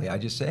Connectley. I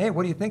just say, hey,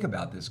 what do you think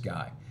about this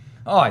guy?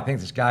 Oh, I think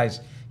this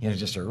guy's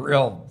just a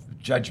real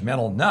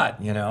judgmental nut,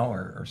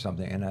 or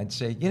something. And I'd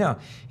say, isn't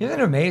it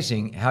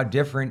amazing how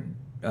different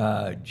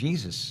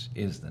Jesus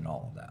is than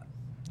all of that?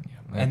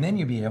 Yeah, and then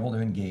you'd be able to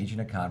engage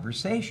in a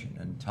conversation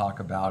and talk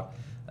about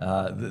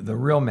the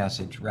real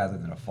message rather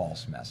than a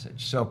false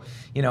message. So,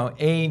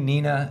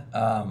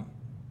 Nina,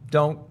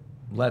 don't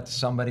let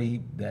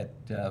somebody that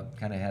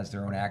kind of has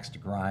their own axe to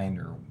grind,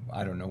 or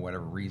I don't know,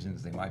 whatever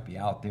reasons they might be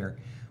out there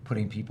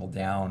putting people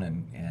down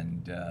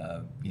and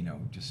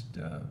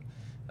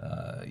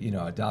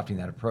adopting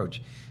that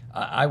approach.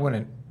 I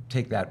wouldn't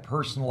take that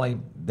personally.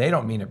 They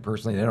don't mean it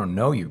personally. They don't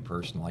know you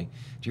personally.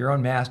 To your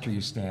own master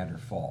you stand or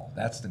fall.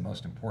 That's the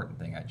most important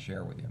thing I'd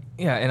share with you.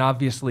 Yeah, and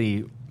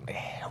obviously,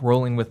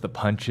 rolling with the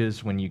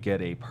punches when you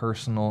get a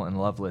personal and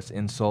loveless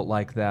insult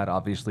like that,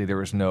 obviously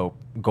there is no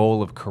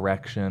goal of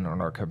correction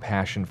or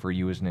compassion for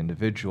you as an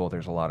individual.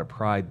 There's a lot of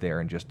pride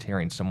there in just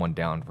tearing someone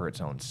down for its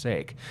own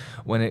sake.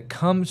 When it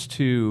comes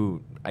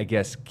to, I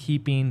guess,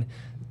 keeping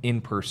in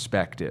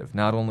perspective,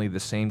 not only the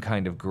same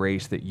kind of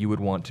grace that you would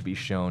want to be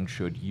shown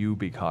should you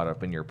be caught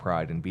up in your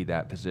pride and be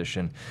that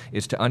position,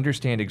 is to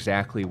understand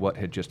exactly what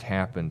had just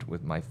happened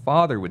with my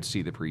father would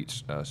see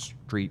the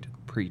street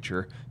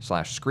preacher /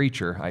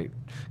 screecher. I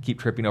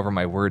keep tripping over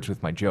my words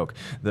with my joke.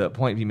 The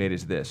point he made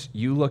is this: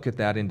 you look at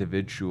that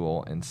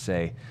individual and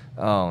say,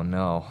 oh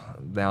no,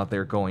 now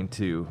they're going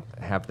to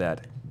have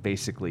that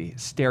basically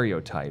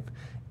stereotype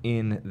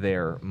in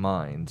their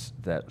minds,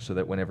 that so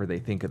that whenever they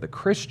think of the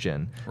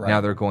Christian, right, now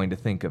they're going to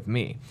think of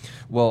me.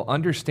 Well,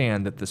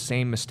 understand that the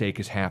same mistake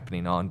is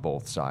happening on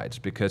both sides,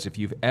 because if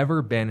you've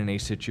ever been in a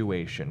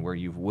situation where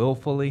you've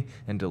willfully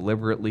and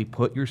deliberately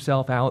put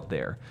yourself out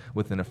there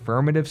with an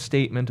affirmative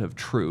statement of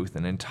truth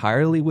and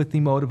entirely with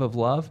the motive of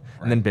love,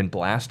 right, and then been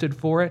blasted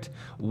for it,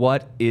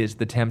 what is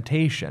the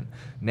temptation?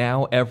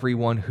 Now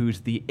everyone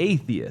who's the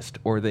atheist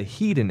or the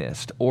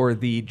hedonist or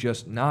the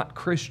just not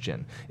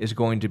Christian is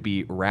going to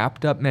be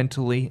wrapped up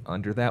mentally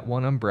under that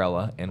one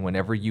umbrella, and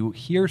whenever you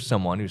hear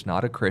someone who's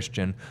not a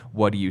Christian,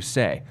 what do you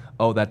say?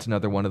 Oh, that's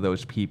another one of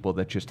those people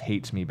that just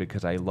hates me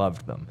because I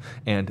loved them.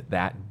 And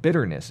that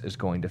bitterness is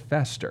going to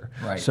fester.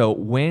 Right. So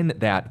when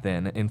that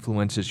then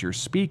influences your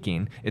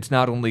speaking, it's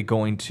not only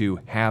going to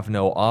have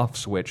no off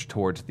switch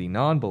towards the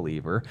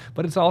non-believer,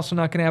 but it's also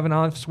not going to have an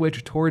off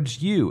switch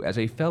towards you as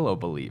a fellow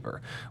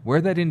believer.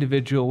 Where that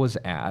individual was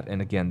at,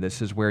 and again,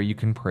 this is where you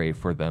can pray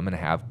for them and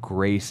have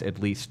grace at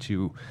least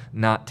to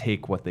not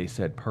take what they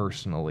said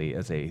personally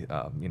as a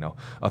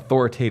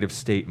authoritative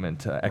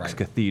statement ex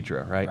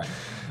cathedra, right?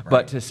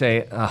 But to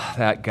say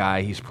that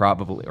guy, he's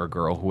probably, or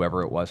girl,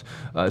 whoever it was,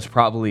 has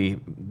probably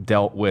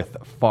dealt with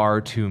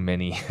far too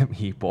many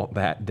people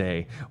that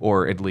day,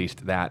 or at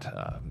least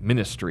that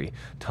ministry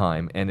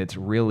time, and it's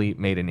really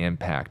made an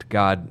impact.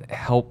 God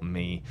help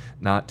me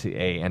not to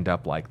end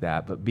up like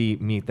that, but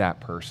meet that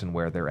person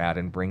where they're at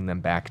and bring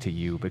them back to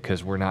you,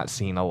 because we're not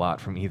seeing a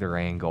lot from either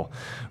angle.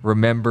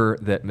 Remember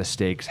that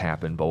mistakes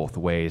happen both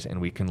ways,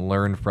 and we can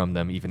learn from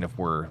them even if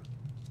we're,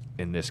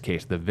 in this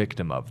case, the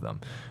victim of them.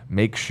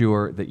 Make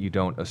sure that you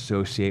don't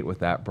associate with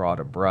that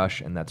broad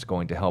brush, and that's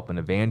going to help in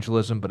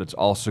evangelism, but it's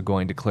also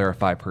going to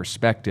clarify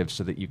perspective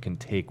so that you can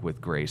take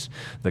with grace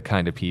the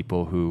kind of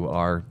people who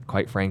are,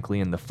 quite frankly,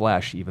 in the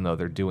flesh, even though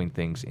they're doing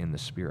things in the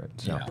spirit.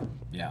 So.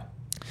 Yeah.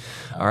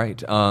 All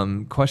right.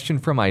 Question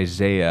from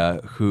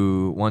Isaiah,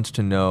 who wants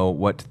to know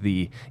what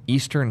the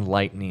Eastern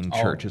Lightning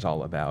Church is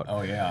all about.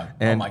 Oh, yeah.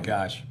 And, oh, my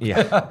gosh.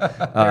 Yeah.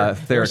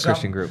 They're a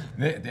Christian group.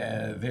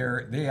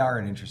 They are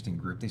an interesting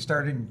group. They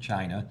started in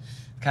China,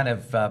 kind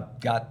of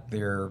got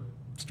their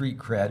street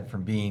cred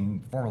from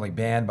being formerly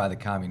banned by the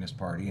Communist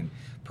Party and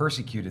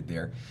persecuted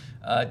there.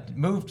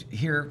 Moved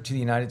here to the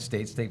United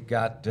States. They've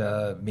got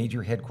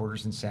major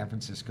headquarters in San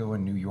Francisco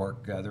and New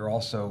York. They're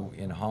also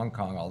in Hong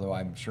Kong, although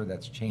I'm sure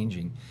that's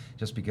changing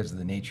just because of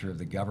the nature of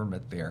the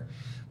government there.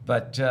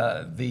 But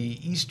the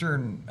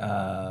Eastern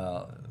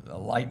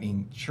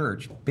Lightning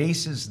Church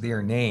bases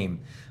their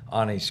name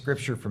on a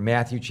scripture from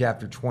Matthew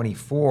chapter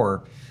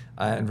 24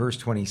 and verse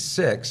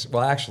 26.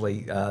 Well,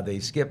 actually, they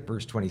skip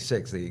verse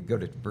 26. They go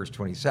to verse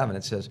 27.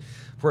 It says,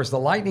 "For as the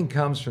lightning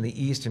comes from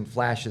the east and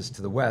flashes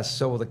to the west,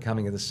 so will the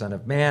coming of the Son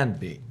of Man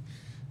be."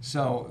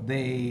 So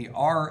they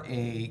are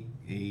a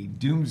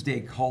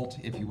doomsday cult,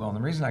 if you will. And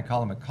the reason I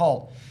call them a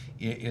cult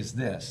is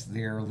this.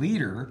 Their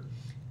leader,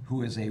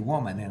 who is a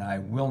woman, and I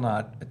will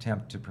not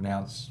attempt to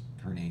pronounce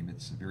her name.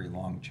 It's a very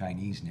long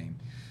Chinese name.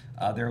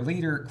 Their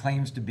leader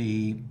claims to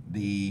be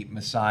the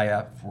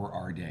Messiah for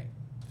our day.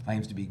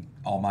 Claims to be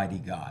Almighty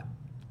God,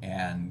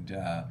 and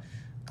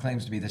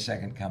claims to be the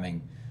second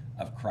coming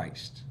of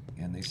Christ.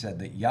 And they said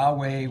that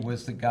Yahweh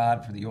was the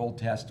God for the Old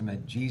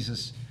Testament,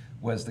 Jesus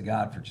was the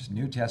God for just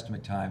New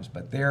Testament times,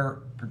 but their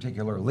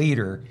particular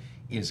leader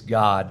is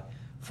God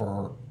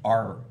for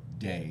our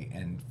day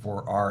and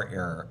for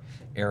our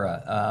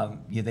era.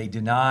 They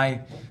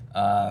deny,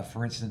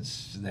 for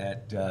instance,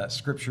 that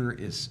Scripture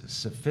is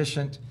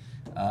sufficient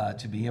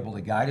to be able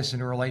to guide us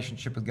in a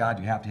relationship with God.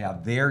 You have to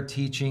have their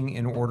teaching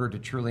in order to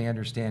truly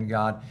understand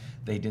God.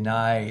 They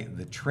deny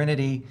the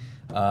Trinity,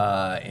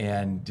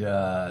 and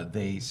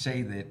they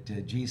say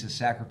that Jesus'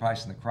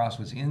 sacrifice on the cross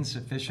was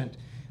insufficient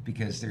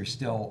because there's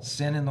still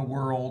sin in the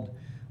world,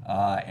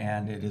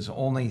 and it is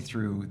only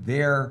through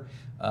their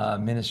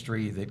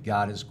ministry that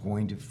God is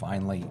going to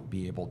finally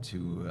be able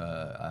to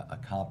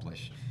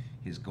accomplish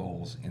his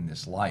goals in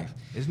this life.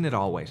 Isn't it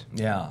always?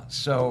 Yeah.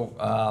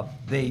 So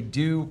they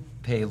do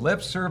pay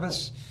lip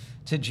service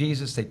to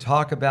Jesus. They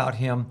talk about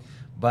him,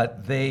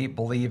 but they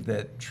believe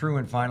that true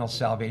and final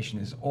salvation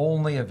is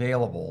only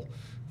available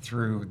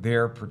through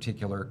their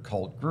particular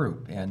cult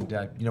group. And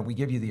we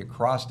give you the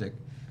acrostic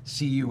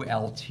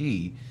CULT.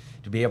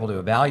 to be able to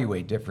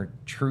evaluate different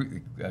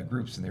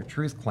groups and their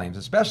truth claims,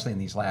 especially in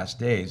these last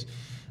days.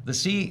 The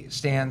C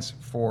stands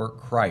for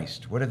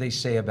Christ. What do they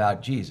say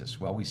about Jesus?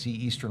 Well, we see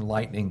Eastern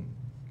Lightning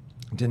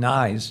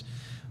denies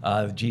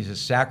Jesus'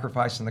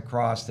 sacrifice on the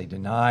cross. They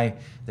deny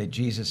that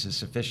Jesus is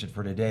sufficient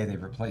for today.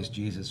 They've replaced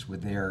Jesus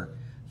with their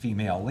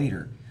female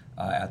leader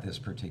at this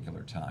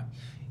particular time.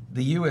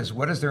 The U is,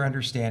 what is their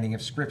understanding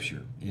of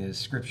Scripture? Is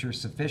Scripture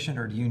sufficient,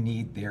 or do you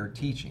need their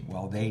teaching?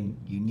 Well,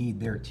 you need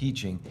their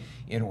teaching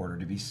in order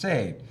to be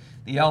saved.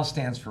 The L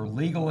stands for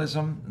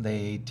legalism.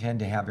 They tend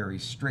to have very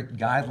strict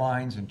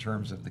guidelines in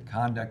terms of the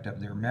conduct of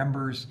their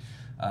members.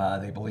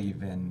 They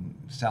believe in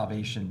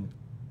salvation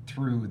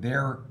through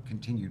their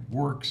continued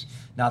works,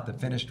 not the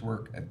finished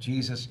work of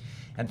Jesus.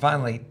 And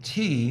finally,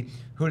 T,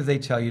 who do they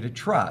tell you to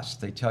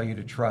trust? They tell you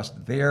to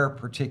trust their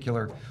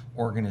particular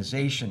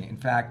organization. In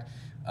fact,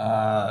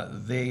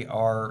 they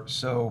are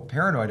so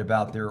paranoid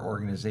about their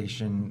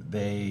organization,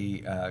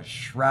 they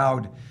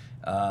shroud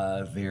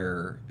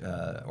their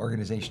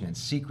organization in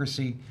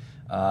secrecy.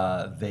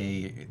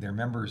 Their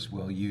members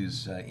will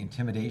use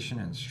intimidation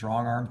and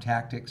strong-arm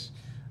tactics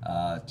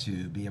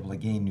to be able to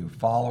gain new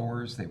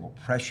followers. They will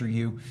pressure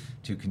you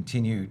to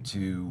continue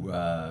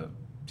to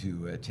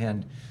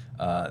attend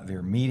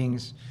their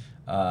meetings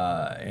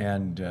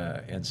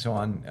and so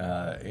on.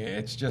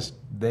 It's just,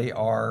 they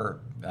are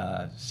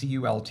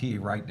CULT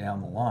right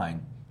down the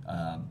line,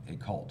 a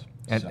cult.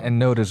 And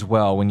note as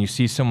well, when you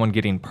see someone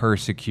getting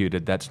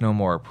persecuted, that's no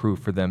more proof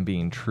for them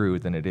being true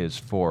than it is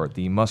for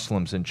the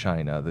Muslims in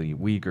China, the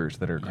Uyghurs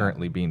that are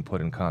currently being put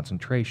in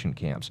concentration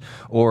camps.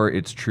 Or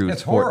it's true.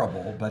 It's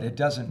horrible, but it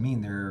doesn't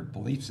mean their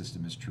belief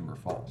system is true or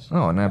false.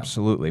 Oh, and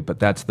absolutely. But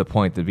that's the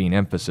point that being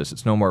emphasis.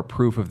 It's no more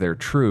proof of their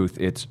truth,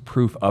 it's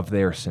proof of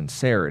their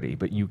sincerity.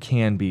 But you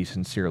can be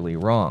sincerely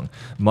wrong.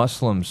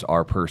 Muslims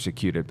are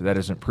persecuted, but that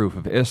isn't proof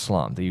of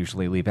Islam. They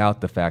usually leave out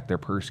the fact they're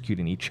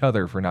persecuting each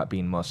other for not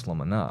being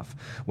Muslim enough.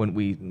 When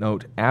we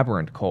note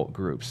aberrant cult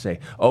groups say,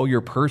 oh,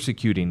 you're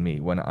persecuting me,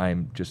 when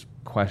I'm just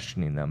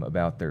questioning them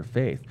about their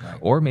faith. Right.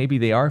 Or maybe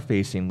they are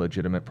facing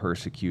legitimate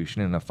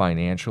persecution in a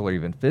financial or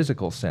even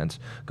physical sense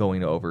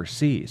going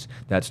overseas.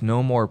 That's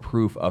no more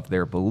proof of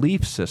their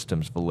belief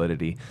system's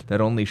validity.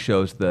 That only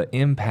shows the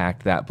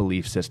impact that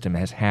belief system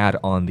has had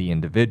on the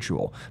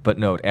individual. But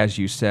note, as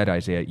you said,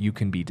 Isaiah, you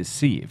can be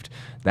deceived.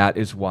 That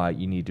is why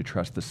you need to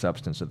trust the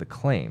substance of the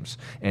claims.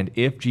 And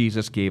if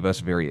Jesus gave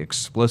us very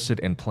explicit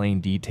and plain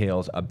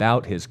details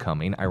about his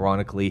coming,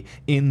 ironically,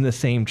 in the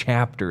same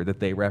chapter that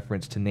they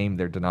reference to name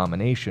their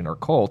denomination or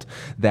cult,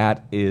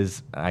 that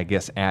is, I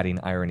guess, adding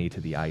irony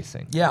to the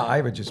icing. Yeah, I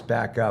would just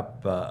back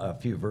up a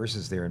few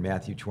verses there in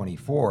Matthew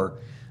 24,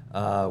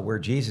 where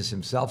Jesus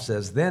himself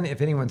says, then if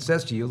anyone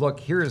says to you, look,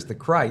 here is the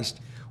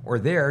Christ, or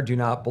there, do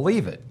not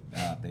believe it.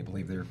 They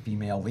believe their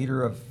female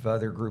leader of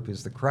their group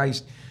is the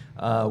Christ.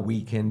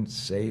 We can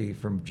say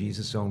from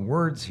Jesus' own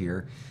words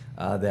here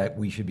that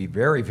we should be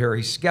very,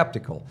 very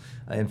skeptical.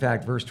 In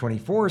fact, verse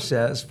 24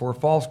 says, for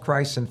false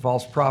Christs and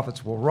false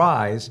prophets will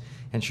rise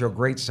and show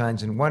great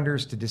signs and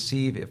wonders to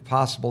deceive, if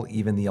possible,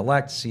 even the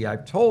elect. See,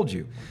 I've told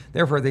you.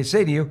 Therefore, they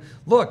say to you,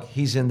 look,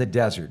 he's in the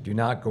desert. Do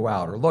not go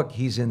out. Or look,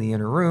 he's in the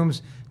inner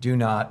rooms. Do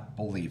not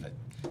believe it.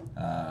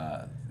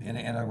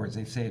 In other words,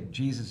 they say if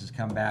Jesus has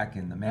come back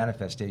in the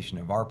manifestation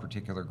of our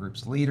particular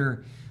group's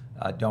leader,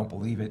 don't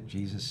believe it.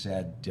 Jesus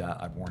said,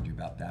 I've warned you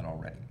about that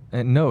already.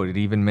 And note, it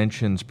even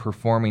mentions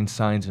performing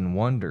signs and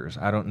wonders.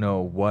 I don't know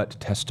what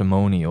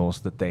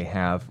testimonials that they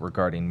have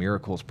regarding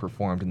miracles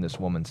performed in this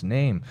woman's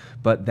name,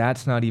 but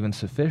that's not even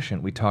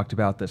sufficient. We talked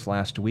about this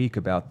last week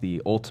about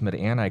the ultimate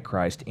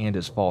Antichrist and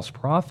his false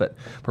prophet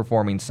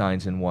performing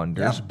signs and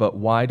wonders. Yeah. But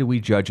why do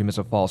we judge him as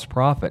a false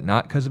prophet?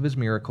 Not because of his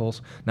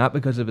miracles, not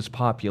because of his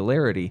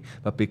popularity,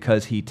 but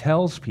because he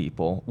tells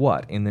people,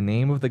 what? In the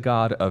name of the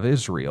God of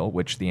Israel,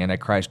 which the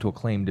Antichrist will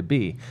claim to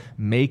be,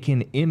 make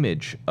an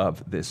image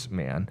of this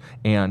man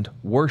and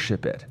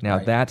worship it. Now,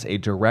 right. That's a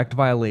direct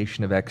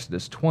violation of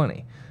Exodus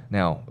 20.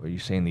 Now, are you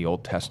saying the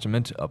Old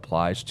Testament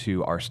applies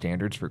to our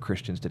standards for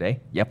Christians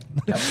today? Yep.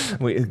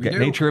 The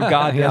nature of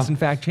God has, in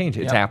fact, changed.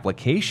 Its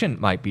application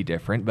might be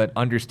different, but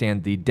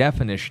understand the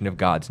definition of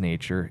God's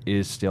nature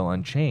is still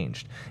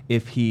unchanged.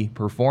 If he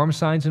performs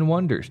signs and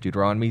wonders,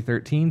 Deuteronomy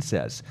 13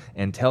 says,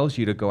 and tells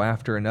you to go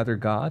after another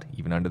God,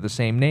 even under the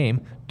same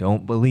name,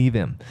 don't believe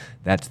him.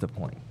 That's the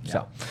point.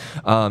 Yeah.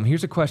 So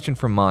here's a question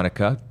from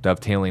Monica,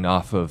 dovetailing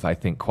off of, I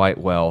think, quite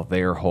well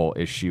their whole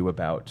issue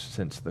about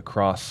since the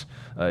cross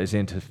is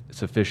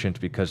insufficient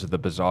because of the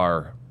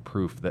bizarre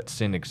proof that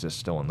sin exists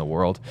still in the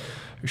world.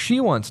 She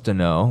wants to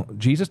know,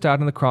 Jesus died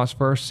on the cross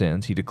for our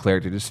sins. He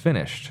declared it is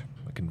finished.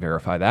 I can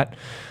verify that.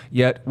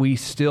 Yet we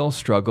still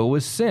struggle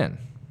with sin.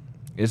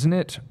 Isn't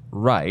it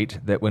right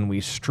that when we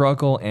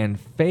struggle and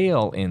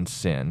fail in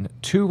sin,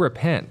 to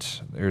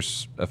repent,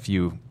 there's a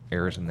few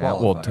errors in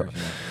that.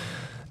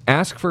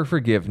 Ask for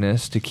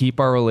forgiveness to keep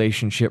our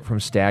relationship from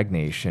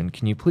stagnation.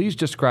 Can you please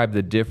describe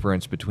the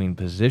difference between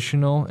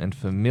positional and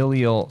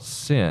familial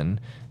sin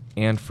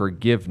and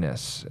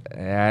forgiveness.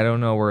 I don't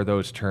know where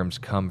those terms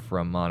come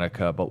from,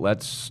 Monica, but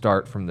let's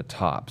start from the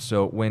top.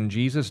 So when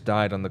Jesus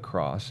died on the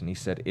cross and he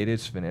said, "It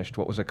is finished,"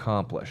 what was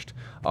accomplished?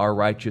 Our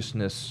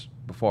righteousness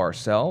before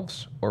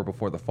ourselves or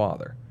before the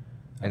Father?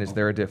 And is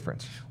there a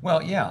difference?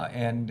 Well, yeah,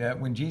 and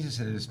when Jesus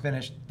said it is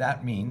finished,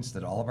 that means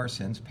that all of our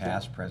sins,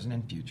 past, present,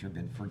 and future, have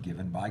been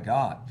forgiven by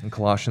God. And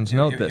Colossians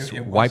note this,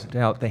 wiped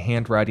out the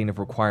handwriting of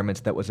requirements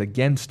that was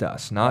against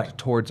us, not Right.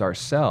 towards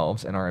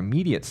ourselves in our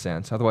immediate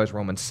sense, otherwise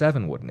Romans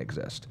 7 wouldn't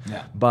exist,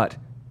 Yeah. but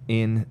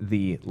in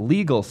the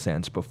legal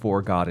sense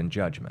before God in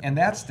judgment. And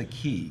that's the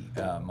key,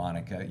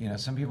 Monica. You know,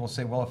 some people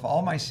say, well, if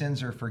all my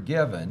sins are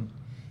forgiven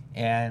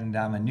and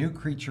I'm a new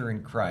creature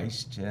in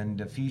Christ, and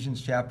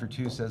Ephesians chapter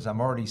 2 says I'm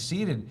already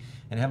seated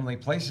in heavenly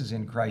places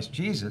in Christ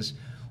Jesus,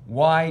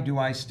 why do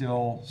I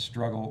still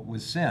struggle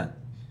with sin?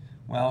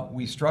 Well,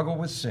 we struggle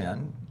with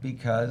sin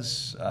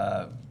because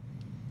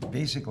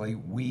basically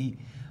we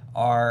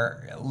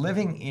are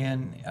living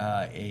in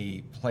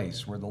a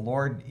place where the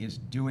Lord is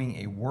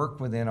doing a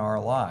work within our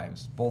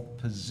lives, both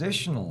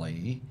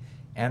positionally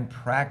and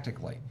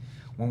practically.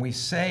 When we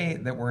say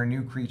that we're a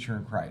new creature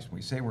in Christ,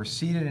 we say we're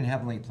seated in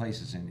heavenly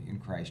places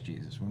in Christ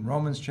Jesus. When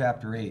Romans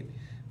chapter 8,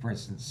 for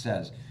instance,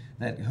 says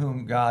that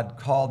whom God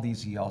called,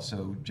 these he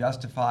also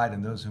justified,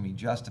 and those whom he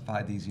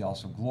justified, these he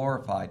also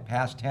glorified,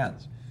 past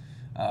tense.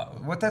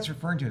 What that's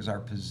referring to is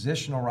our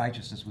positional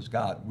righteousness with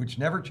God, which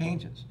never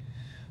changes.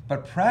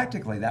 But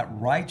practically, that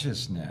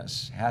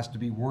righteousness has to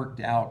be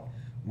worked out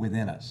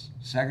within us.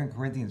 2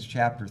 Corinthians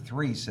chapter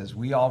 3 says,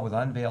 we all with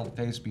unveiled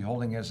face,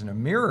 beholding as in a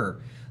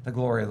mirror the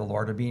glory of the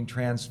Lord, are being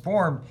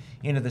transformed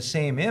into the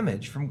same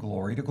image from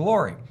glory to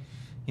glory.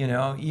 You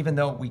know, even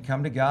though we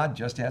come to God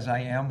just as I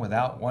am,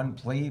 without one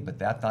plea, but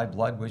that thy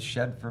blood was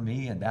shed for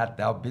me, and that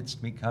thou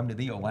bidst me come to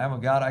thee, O Lamb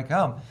of God, I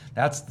come.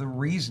 That's the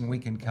reason we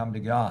can come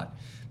to God,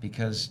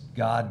 because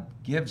God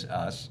gives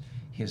us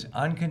his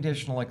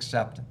unconditional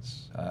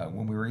acceptance.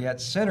 When we were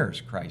yet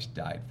sinners, Christ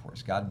died for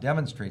us. God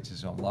demonstrates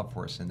his own love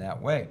for us in that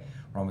way.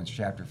 Romans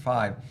chapter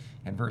 5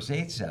 and verse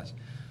 8 says,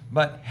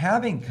 but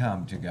having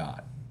come to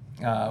God,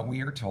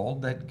 we are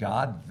told that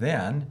God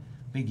then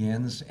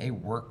begins a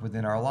work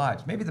within our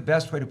lives. Maybe the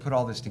best way to put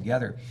all this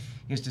together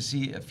is to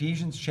see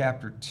Ephesians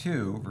chapter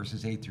 2,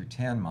 verses 8 through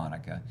 10,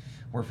 Monica.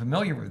 We're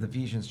familiar with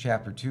Ephesians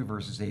chapter 2,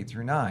 verses 8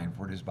 through 9.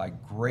 For it is by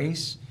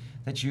grace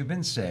that you've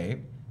been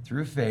saved,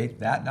 through faith,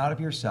 that not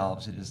of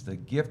yourselves. It is the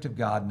gift of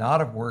God,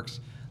 not of works,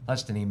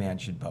 lest any man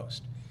should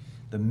boast.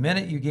 The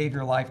minute you gave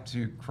your life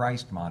to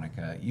Christ,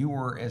 Monica, you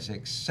were as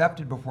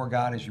accepted before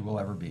God as you will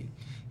ever be.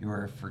 You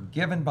are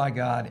forgiven by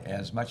God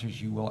as much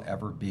as you will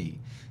ever be.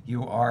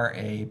 You are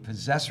a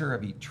possessor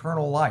of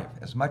eternal life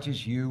as much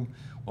as you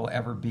will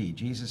ever be.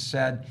 Jesus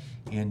said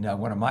in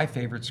one of my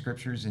favorite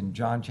scriptures in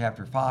John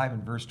chapter 5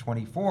 and verse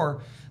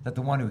 24 that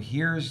the one who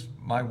hears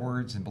my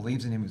words and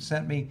believes in him who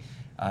sent me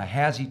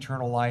has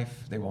eternal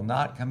life. They will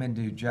not come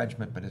into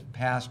judgment, but have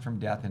passed from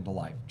death into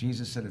life.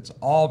 Jesus said it's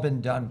all been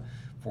done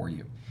for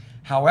you.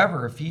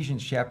 However,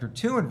 Ephesians chapter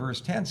 2 and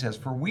verse 10 says,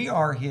 for we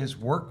are his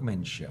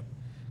workmanship,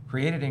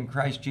 created in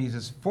Christ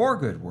Jesus for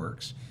good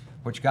works,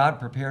 which God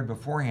prepared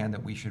beforehand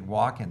that we should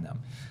walk in them.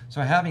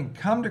 So having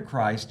come to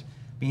Christ,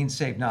 being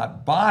saved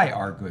not by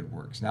our good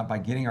works, not by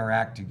getting our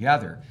act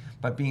together,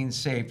 but being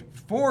saved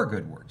for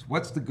good works.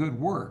 What's the good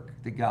work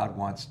that God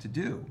wants to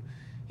do?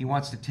 He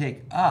wants to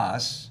take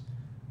us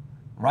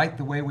right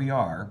the way we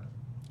are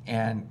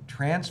and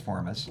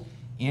transform us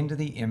into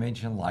the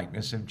image and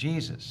likeness of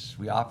Jesus.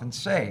 We often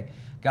say,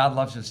 God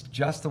loves us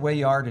just the way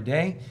you are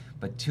today,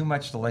 but too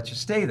much to let you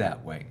stay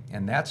that way.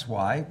 And that's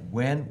why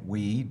when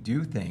we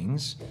do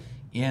things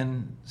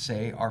in,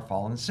 say, our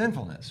fallen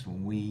sinfulness,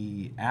 when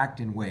we act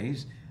in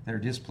ways that are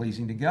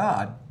displeasing to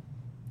God,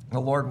 the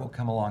Lord will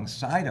come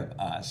alongside of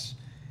us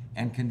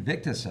and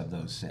convict us of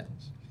those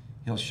sins.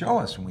 He'll show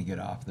us when we get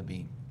off the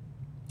beam.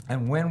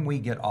 And when we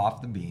get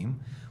off the beam,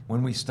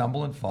 when we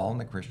stumble and fall in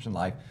the Christian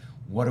life,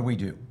 what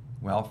do?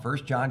 Well,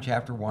 1 John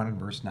chapter 1 and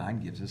verse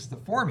 9 gives us the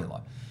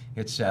formula.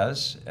 It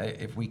says,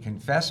 if we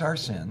confess our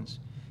sins,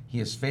 he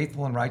is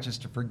faithful and righteous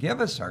to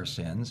forgive us our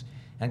sins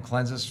and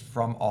cleanse us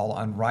from all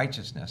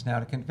unrighteousness. Now,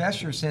 to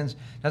confess your sins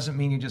doesn't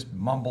mean you just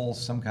mumble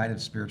some kind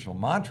of spiritual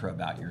mantra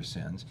about your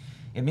sins.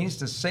 It means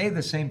to say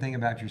the same thing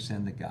about your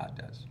sin that God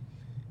does.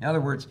 In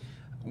other words,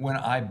 when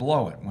I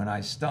blow it, when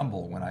I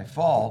stumble, when I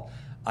fall,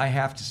 I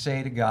have to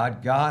say to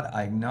God, God,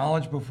 I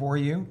acknowledge before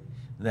you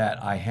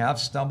that I have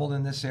stumbled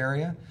in this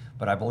area,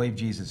 but I believe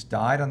Jesus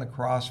died on the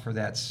cross for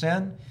that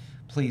sin.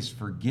 Please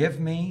forgive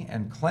me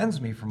and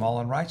cleanse me from all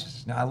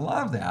unrighteousness. Now, I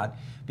love that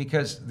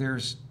because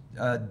there's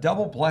a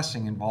double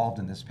blessing involved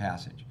in this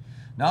passage.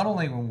 Not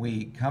only when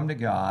we come to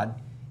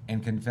God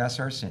and confess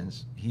our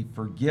sins, he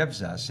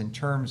forgives us in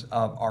terms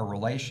of our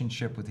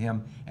relationship with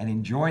him and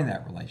enjoying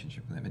that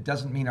relationship with him. It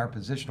doesn't mean our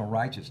positional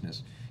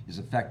righteousness is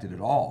affected at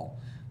all,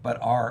 but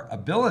our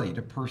ability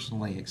to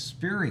personally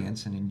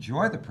experience and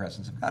enjoy the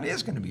presence of God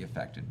is going to be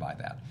affected by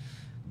that.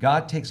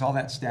 God takes all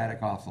that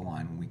static off the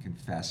line when we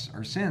confess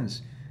our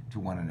sins to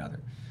one another.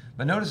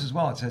 But notice as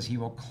well, it says he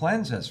will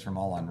cleanse us from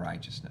all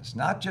unrighteousness,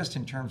 not just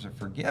in terms of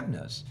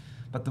forgiveness,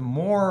 but the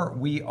more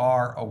we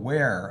are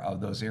aware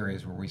of those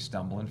areas where we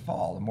stumble and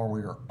fall, the more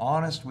we are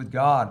honest with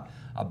God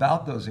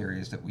about those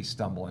areas that we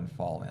stumble and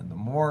fall in, the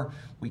more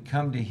we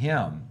come to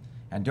him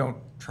and don't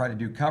try to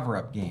do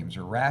cover-up games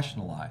or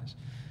rationalize,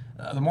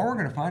 the more we're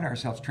going to find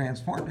ourselves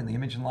transformed in the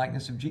image and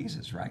likeness of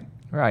Jesus, right?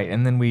 Right,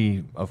 and then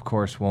we, of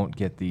course, won't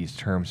get these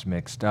terms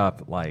mixed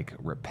up like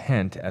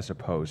repent as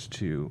opposed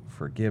to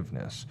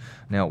forgiveness.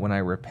 Now, when I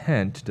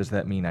repent, does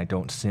that mean I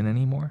don't sin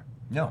anymore?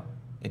 No,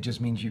 it just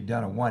means you've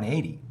done a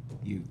 180.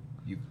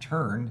 You've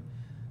turned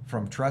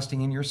from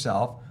trusting in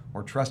yourself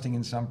or trusting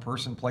in some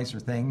person, place, or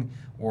thing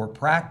or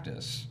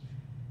practice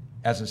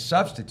as a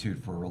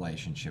substitute for a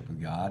relationship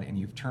with God, and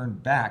you've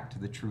turned back to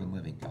the true and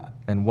living God.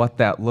 And what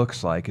that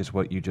looks like is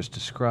what you just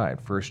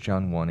described, 1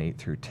 John 1, 8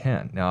 through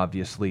 10. Now,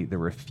 obviously, the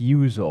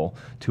refusal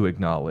to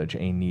acknowledge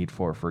a need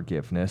for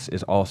forgiveness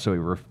is also a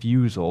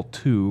refusal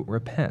to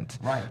repent.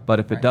 Right. But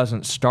if it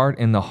doesn't start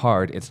in the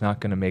heart, it's not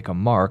going to make a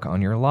mark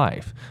on your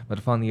life. But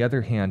if, on the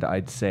other hand,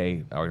 I'd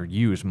say or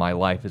use my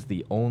life as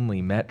the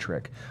only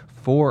metric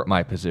for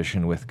my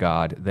position with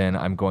God, then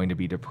I'm going to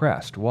be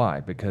depressed.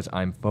 Why? Because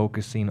I'm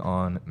focusing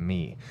on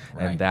me.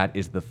 Right. And that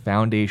is the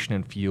foundation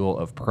and fuel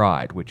of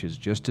pride, which is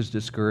just as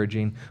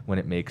discouraging when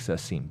it makes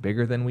us seem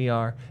bigger than we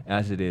are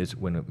as it is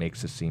when it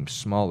makes us seem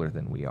smaller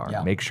than we are.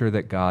 Yeah. Make sure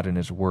that God and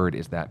his word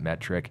is that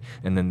metric,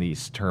 and then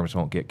these terms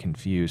won't get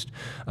confused.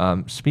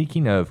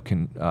 Speaking of,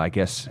 I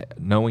guess,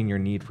 knowing your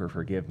need for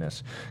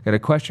forgiveness, got a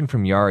question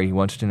from Yari. He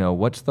wants to know,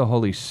 what's the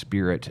Holy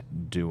Spirit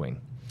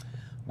doing?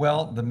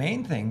 Well, the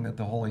main thing that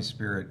the Holy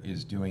Spirit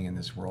is doing in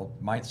this world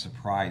might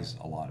surprise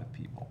a lot of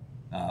people.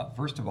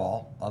 First of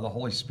all, the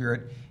Holy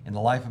Spirit in the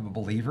life of a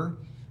believer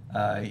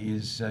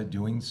is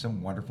doing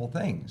some wonderful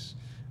things.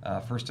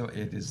 First of all,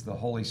 it is the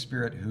Holy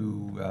Spirit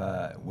who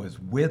was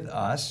with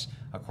us,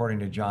 according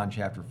to John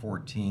chapter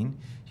 14.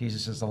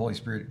 Jesus says the Holy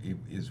Spirit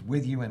is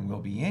with you and will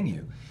be in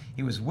you.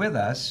 He was with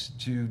us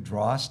to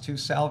draw us to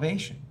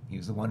salvation. He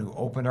was the one who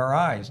opened our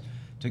eyes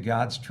to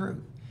God's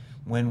truth.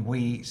 When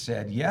we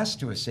said yes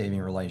to a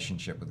saving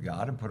relationship with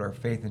God and put our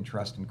faith and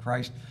trust in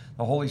Christ,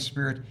 the Holy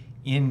Spirit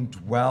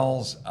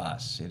indwells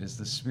us. It is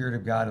the Spirit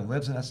of God who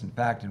lives in us. In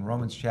fact, in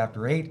Romans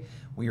chapter 8,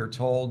 we are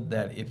told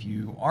that if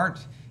you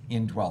aren't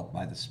indwelt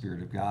by the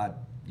Spirit of God,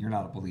 you're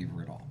not a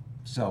believer at all.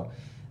 So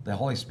the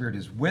Holy Spirit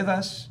is with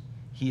us.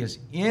 He is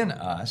in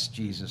us,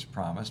 Jesus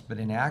promised. But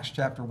in Acts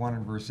chapter 1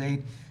 and verse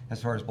 8,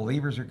 as far as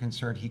believers are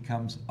concerned, he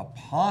comes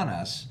upon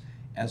us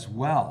as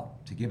well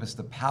to give us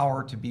the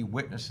power to be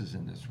witnesses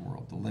in this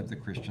world, to live the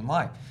Christian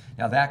life.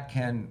 Now that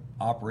can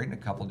operate in a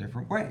couple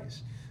different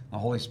ways. The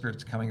Holy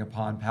Spirit's coming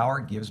upon power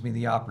gives me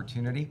the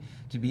opportunity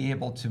to be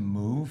able to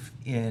move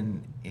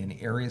in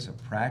areas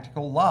of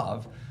practical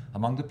love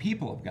among the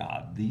people of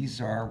God. These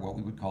are what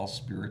we would call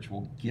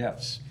spiritual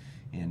gifts.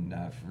 In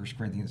 1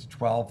 Corinthians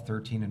 12,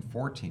 13, and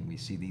 14, we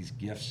see these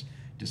gifts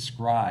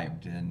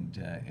described, and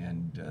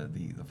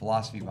the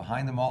philosophy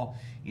behind them all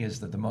is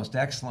that the most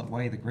excellent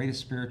way, the greatest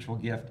spiritual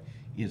gift,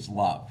 is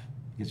love.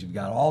 Because you've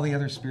got all the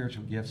other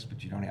spiritual gifts,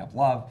 but you don't have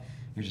love,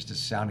 you're just a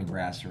sounding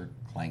brass or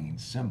clanging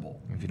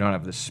cymbal. If you don't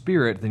have the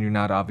Spirit, then you're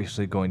not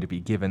obviously going to be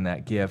given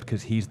that gift,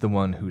 because he's the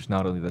one who's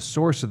not only the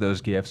source of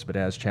those gifts, but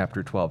as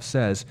chapter 12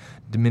 says,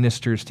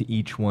 ministers to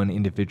each one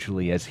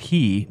individually as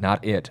he,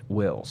 not it,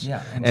 wills.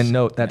 Yeah, and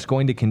note, that's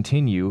going to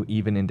continue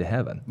even into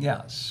heaven.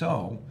 Yeah,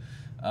 so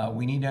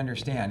we need to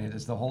understand it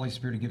is the Holy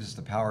Spirit who gives us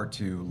the power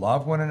to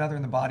love one another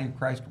in the body of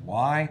Christ.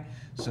 Why?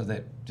 So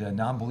that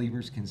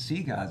non-believers can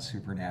see God's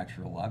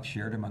supernatural love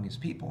shared among his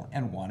people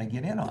and want to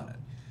get in on it.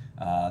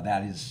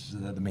 That is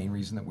the main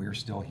reason that we're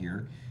still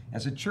here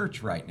as a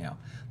church right now.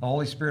 The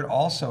Holy Spirit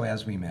also,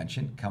 as we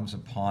mentioned, comes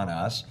upon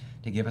us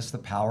to give us the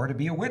power to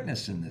be a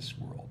witness in this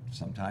world.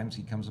 Sometimes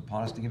he comes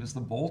upon us to give us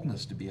the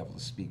boldness to be able to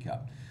speak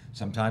up.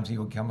 Sometimes he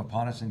will come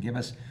upon us and give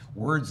us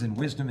words and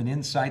wisdom and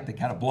insight that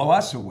kind of blow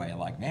us away,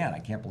 like, man, I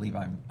can't believe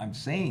I'm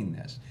saying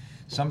this.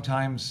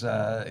 Sometimes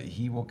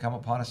he will come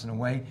upon us in a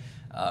way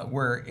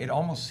where it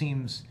almost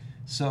seems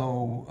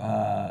so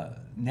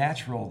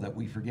natural that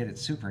we forget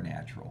it's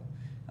supernatural.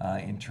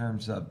 In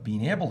terms of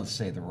being able to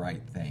say the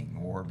right thing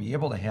or be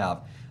able to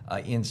have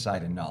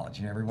insight and knowledge.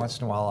 And every once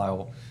in a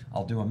while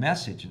I'll do a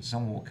message and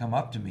someone will come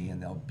up to me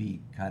and they'll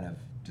be kind of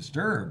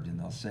disturbed and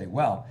they'll say,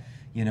 well,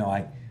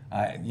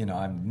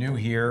 I'm new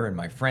here and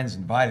my friends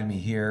invited me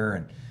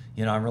here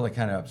and I'm really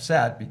kind of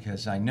upset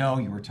because I know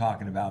you were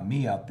talking about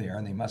me up there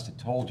and they must have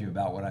told you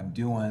about what I'm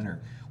doing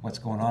or what's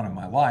going on in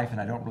my life,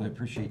 and I don't really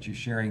appreciate you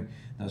sharing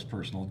those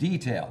personal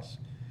details.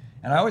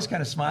 And I always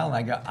kind of smile and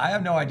I go, I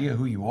have no idea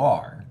who you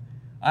are.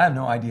 I have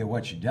no idea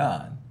what you've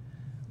done,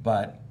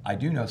 but I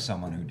do know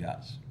someone who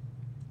does.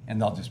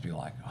 And they'll just be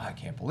like, oh, I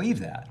can't believe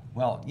that.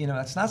 Well,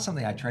 that's not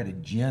something I try to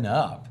gin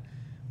up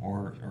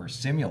or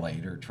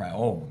simulate or try,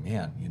 oh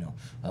man,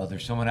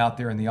 there's someone out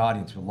there in the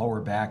audience with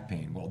lower back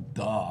pain. Well,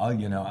 duh,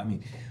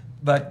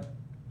 but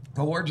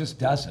the Lord just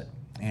does it.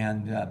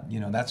 And,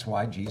 that's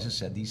why Jesus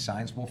said these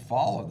signs will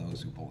follow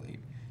those who believe.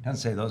 It doesn't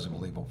say those who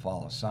believe will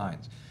follow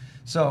signs.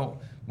 So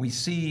we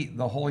see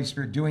the Holy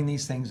Spirit doing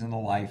these things in the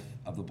life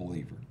of the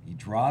believer. He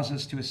draws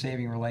us to a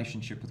saving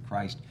relationship with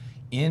Christ,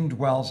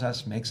 indwells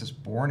us, makes us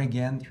born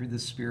again through the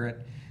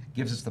Spirit,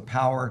 gives us the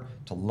power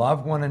to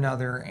love one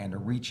another and to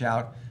reach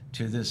out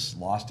to this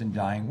lost and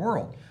dying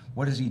world.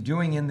 What is he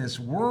doing in this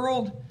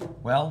world?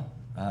 Well,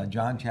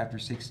 John chapter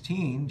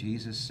 16,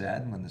 Jesus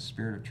said, when the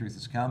Spirit of truth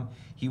has come,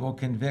 he will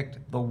convict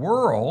the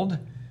world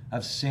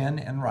of sin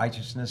and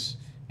righteousness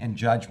and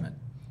judgment.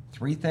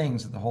 Three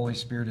things that the Holy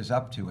Spirit is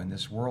up to in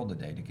this world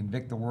today: to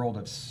convict the world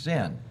of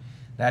sin.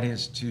 That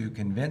is to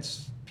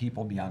convince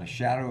people beyond a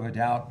shadow of a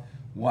doubt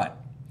what?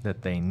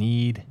 That they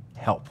need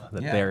help,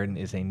 that there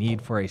is a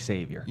need for a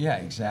Savior. Yeah,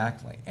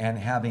 exactly. And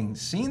having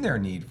seen their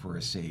need for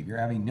a Savior,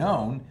 having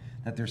known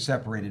that they're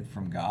separated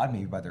from God,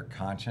 maybe by their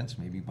conscience,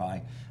 maybe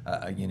by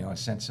a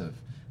sense of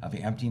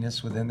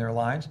emptiness within their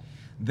lives,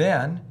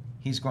 then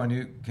he's going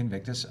to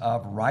convict us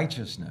of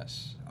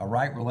righteousness. A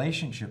right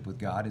relationship with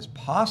God is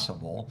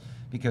possible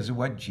because of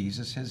what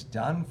Jesus has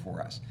done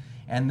for us.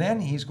 And then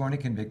he's going to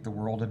convict the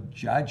world of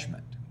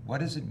judgment.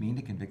 What does it mean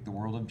to convict the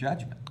world of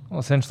judgment? Well,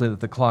 essentially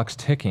that the clock's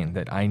ticking,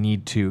 that I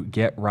need to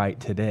get right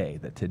today,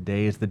 that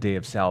today is the day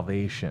of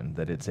salvation,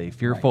 that it's a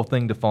fearful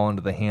thing to fall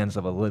into the hands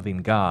of a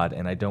living God,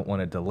 and I don't want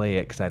to delay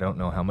it because I don't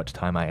know how much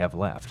time I have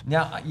left.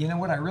 Now, you know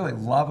what I really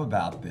love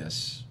about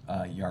this,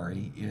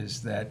 Yari,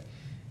 is that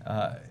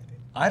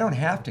I don't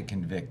have to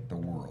convict the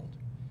world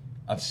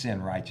of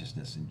sin,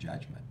 righteousness, and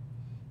judgment.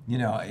 You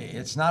know,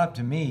 it's not up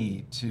to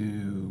me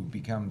to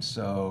become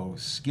so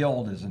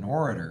skilled as an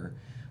orator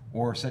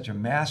or such a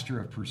master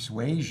of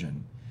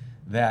persuasion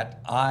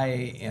that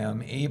I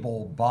am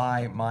able,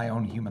 by my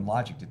own human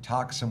logic, to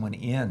talk someone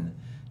in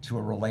to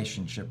a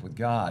relationship with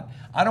God.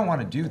 I don't want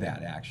to do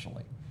that,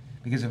 actually,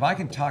 because if I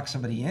can talk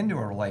somebody into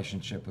a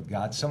relationship with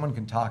God, someone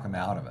can talk them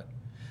out of it.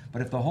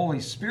 But if the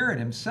Holy Spirit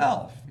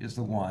himself is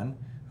the one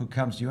who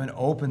comes to you and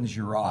opens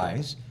your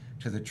eyes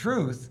to the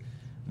truth,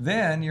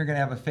 then you're going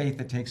to have a faith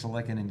that takes a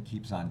licking and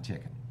keeps on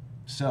ticking.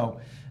 So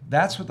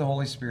that's what the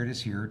Holy Spirit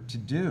is here to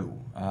do.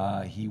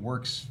 He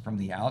works from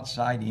the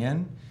outside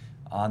in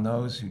on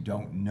those who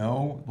don't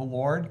know the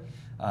Lord.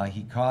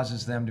 He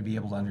causes them to be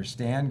able to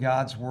understand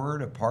God's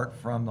word. Apart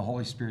from the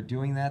Holy Spirit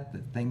doing that, the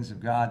things of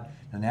God,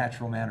 the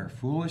natural man, are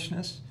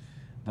foolishness.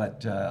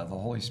 But the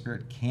Holy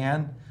Spirit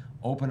can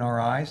open our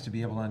eyes to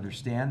be able to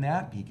understand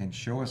that. He can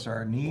show us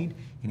our need.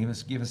 He can even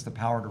give us the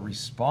power to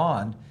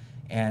respond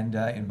and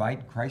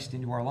invite Christ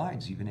into our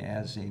lives, even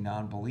as a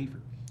non-believer.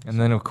 And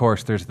then, of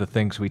course, there's the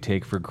things we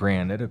take for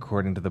granted.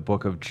 According to the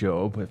book of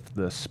Job, if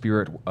the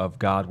Spirit of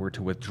God were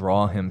to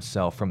withdraw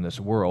himself from this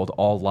world,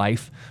 all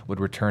life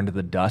would return to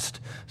the dust.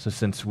 So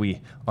since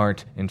we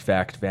aren't, in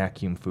fact,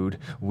 vacuum food,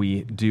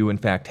 we do, in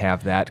fact,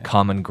 have that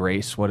common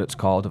grace, what it's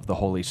called, of the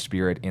Holy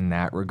Spirit in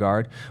that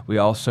regard. We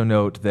also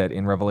note that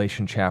in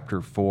Revelation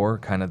chapter 4,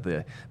 kind of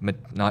the,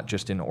 not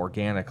just in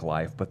organic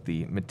life, but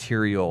the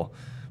material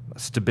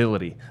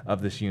stability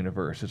of this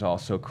universe is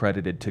also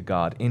credited to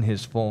God in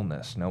his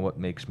fullness. Now, what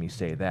makes me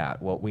say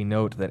that? Well, we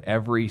note that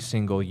every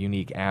single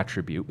unique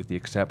attribute, with the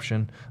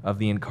exception of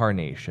the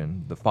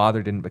incarnation, the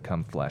Father didn't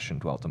become flesh and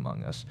dwelt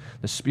among us.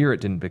 The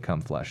Spirit didn't become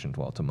flesh and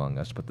dwelt among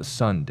us, but the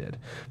Son did.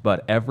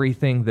 But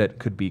everything that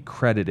could be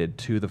credited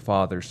to the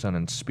Father, Son,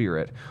 and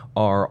Spirit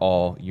are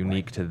all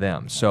unique to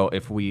them. So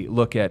if we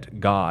look at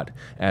God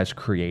as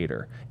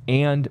creator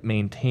and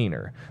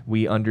maintainer,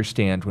 we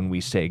understand when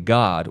we say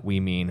God, we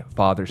mean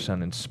Father,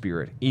 Son, and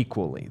Spirit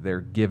equally.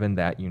 They're given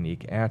that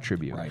unique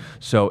attribute. Right.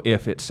 So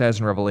if it says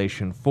in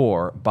Revelation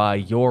 4, by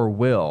your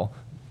will,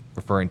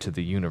 referring to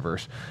the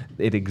universe,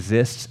 it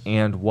exists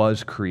and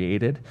was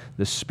created,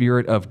 the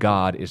Spirit of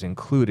God is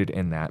included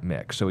in that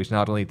mix. So he's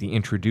not only the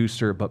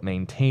introducer, but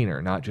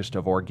maintainer, not just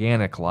of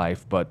organic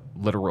life, but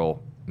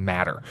literal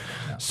matter.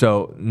 Yeah.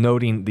 So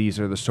noting these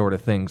are the sort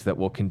of things that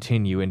will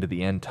continue into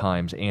the end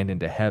times and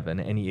into heaven,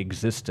 any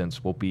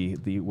existence will be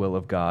the will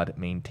of God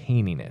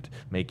maintaining it,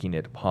 making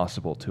it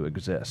possible to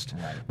exist.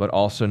 Right. But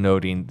also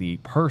noting the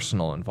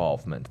personal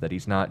involvement, that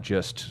he's not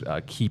just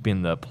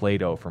keeping the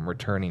Play-Doh from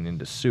returning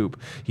into soup,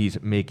 he's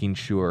making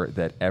sure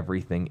that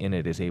everything in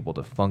it is able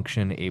to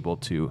function, able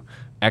to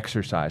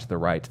exercise the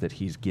rights that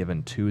he's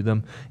given to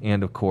them,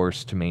 and of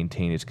course to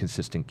maintain his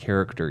consistent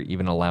character,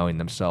 even allowing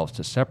themselves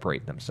to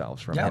separate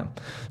themselves from him.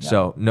 Yeah.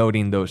 So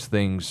noting those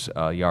things,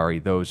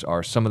 Yari, those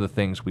are some of the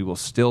things we will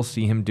still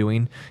see him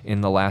doing in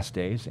the last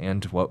days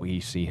and what we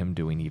see him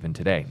doing even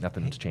today.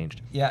 Nothing's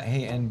changed. Yeah,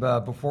 hey, and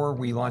before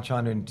we launch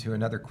on into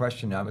another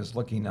question, I was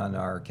looking on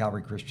our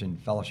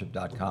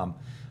CalvaryChristianFellowship.com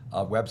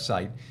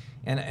website.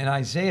 And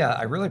Isaiah,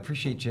 I really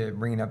appreciate you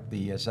bringing up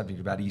the subject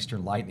about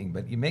Eastern Lightning,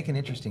 but you make an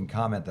interesting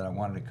comment that I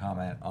wanted to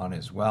comment on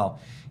as well.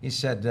 He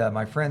said,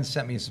 my friends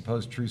sent me a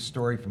supposed true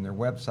story from their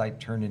website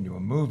turned into a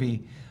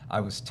movie. I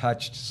was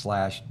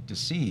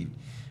touched/deceived.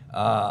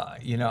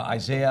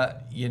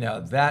 Isaiah,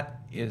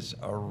 that is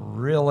a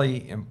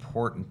really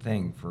important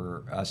thing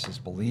for us as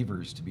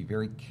believers to be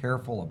very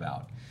careful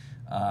about.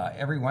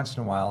 every once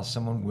in a while,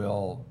 someone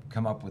will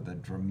come up with a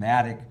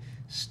dramatic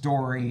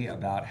story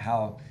about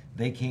how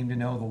they came to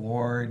know the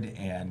Lord,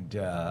 and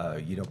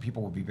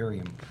people will be very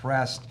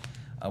impressed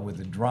with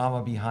the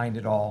drama behind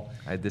it all.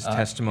 I had this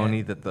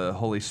testimony that the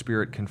Holy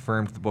Spirit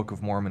confirmed the Book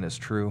of Mormon is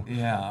true.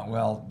 Yeah,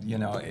 well,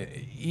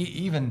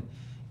 even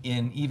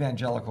in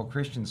evangelical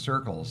Christian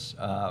circles,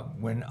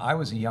 when I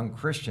was a young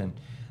Christian,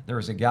 there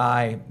was a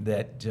guy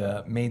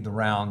that made the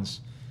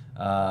rounds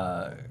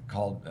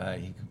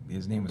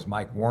his name was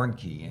Mike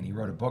Warnke, and he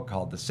wrote a book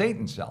called The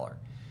Satan Seller,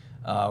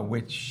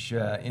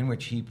 in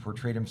which he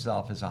portrayed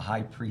himself as a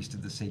high priest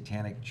of the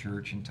Satanic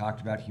Church and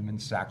talked about human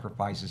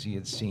sacrifices he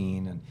had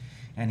seen,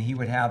 and he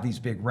would have these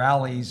big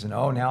rallies, and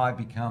now I've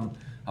become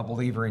a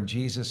believer in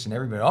Jesus, and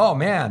everybody, oh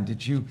man,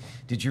 did you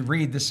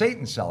read The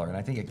Satan Seller? And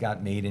I think it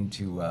got made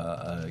into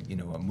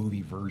a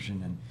movie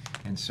version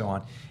and so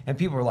on. And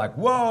people were like,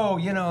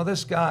 whoa,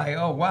 this guy,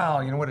 oh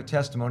wow, what a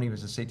testimony. He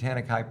was a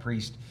satanic high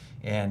priest,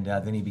 and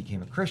then he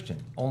became a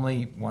Christian.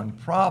 Only one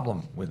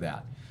problem with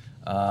that.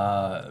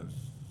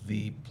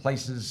 The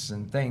places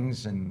and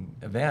things and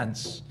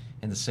events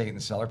in The Satan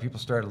Seller, people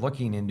started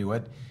looking into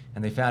it,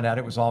 and they found out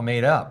it was all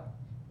made up.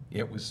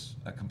 It was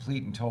a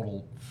complete and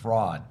total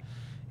fraud.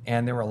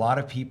 And there were a lot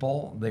of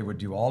people, they would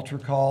do altar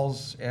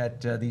calls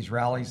at these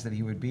rallies that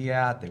he would be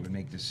at. They would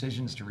make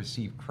decisions to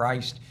receive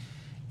Christ.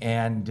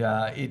 And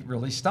it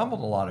really stumbled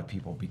a lot of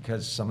people,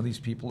 because some of these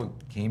people who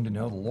came to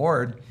know the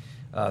Lord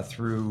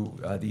through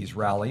these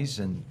rallies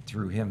and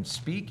through him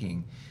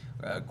speaking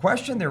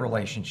questioned their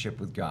relationship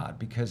with God,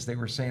 because they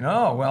were saying,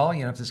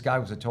 if this guy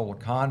was a total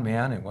con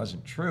man, it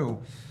wasn't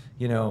true,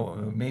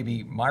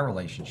 maybe my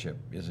relationship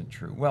isn't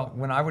true. Well,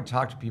 when I would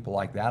talk to people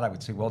like that, I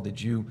would say, well, did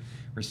you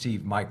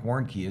receive Mike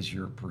Warnke as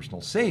your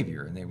personal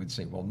savior? And they would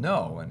say, well,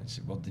 no. And I'd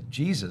say, well, did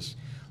Jesus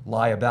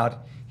lie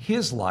about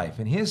his life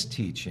and his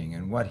teaching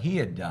and what he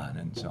had done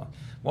and so on?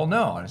 Well,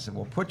 no. And I said,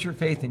 well, put your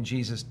faith in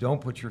Jesus.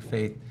 Don't put your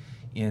faith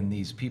in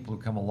these people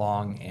who come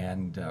along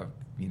and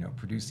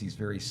produce these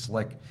very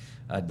slick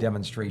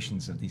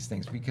demonstrations of these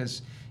things,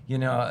 because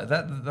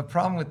the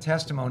problem with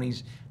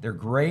testimonies, they're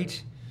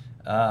great,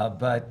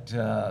 but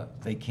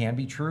they can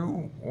be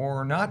true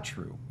or not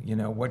true.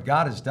 What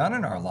God has done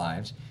in our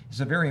lives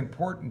is a very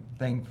important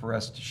thing for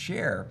us to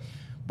share,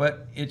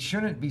 but it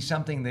shouldn't be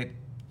something that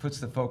puts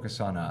the focus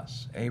on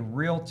us. A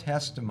real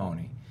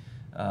testimony,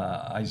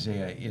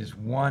 Isaiah, is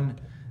one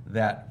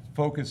that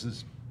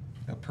focuses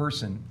a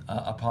person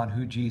upon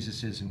who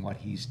Jesus is and what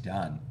he's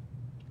done.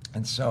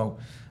 And so,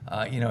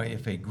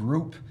 if a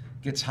group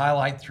gets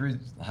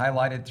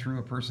highlighted through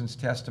a person's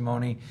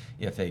testimony,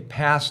 if a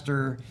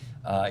pastor,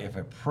 if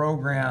a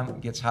program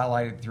gets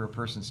highlighted through a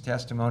person's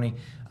testimony,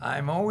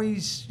 I'm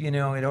always,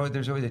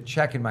 there's always a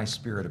check in my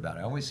spirit about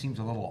it. It always seems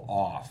a little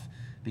off,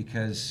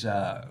 because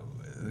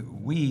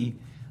we,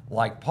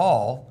 like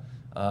Paul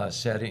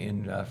said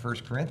in 1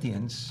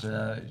 Corinthians,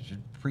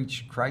 should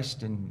preach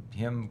Christ and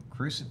him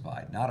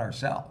crucified, not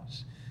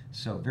ourselves.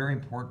 So very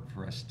important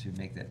for us to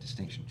make that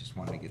distinction. Just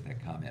wanted to get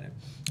that commented.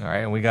 All right,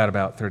 and we got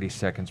about 30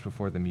 seconds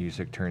before the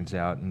music turns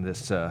out, and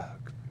this,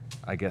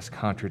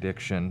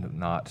 contradiction,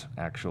 not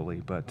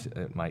actually, but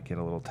it might get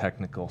a little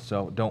technical.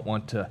 So don't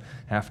want to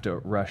have to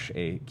rush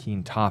a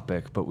keen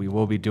topic, but we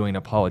will be doing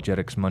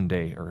Apologetics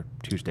Monday or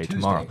Tuesday.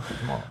 Tomorrow.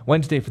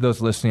 Wednesday for those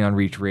listening on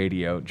Reach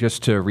Radio.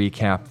 Just to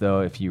recap,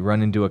 though, if you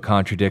run into a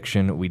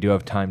contradiction, we do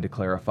have time to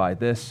clarify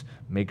this.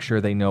 Make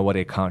sure they know what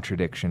a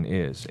contradiction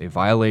is. A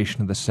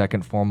violation of the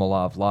second formal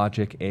law of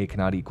logic, A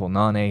cannot equal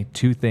non-A.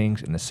 Two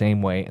things in the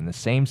same way, in the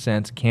same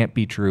sense, can't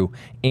be true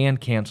and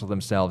cancel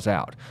themselves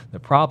out. The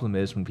problem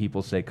is when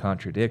people say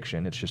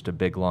contradiction, it's just a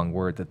big long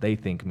word that they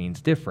think means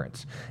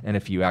difference. And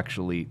if you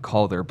actually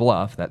call their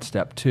bluff, that's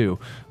step 2,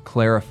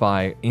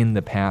 clarify in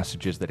the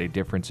passages that a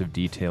difference of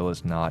detail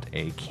is not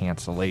a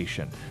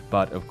cancellation.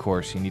 But of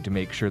course, you need to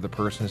make sure the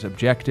person is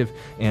objective.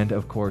 And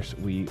of course,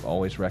 we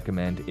always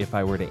recommend, if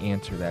I were to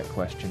answer that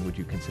question, would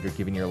you consider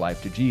giving your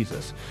life to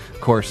Jesus? Of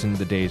course, in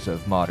the days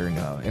of modern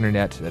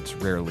internet, that's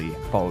rarely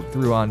followed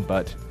through on,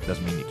 but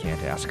doesn't mean you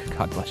can't ask.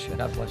 God bless you.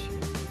 God bless you.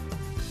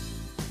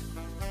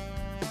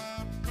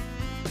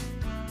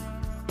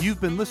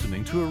 You've been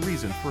listening to A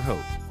Reason for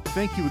Hope.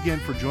 Thank you again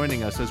for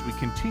joining us as we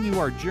continue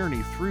our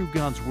journey through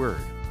God's Word,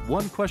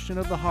 one question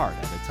of the heart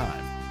at a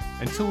time.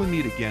 Until we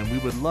meet again, we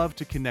would love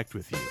to connect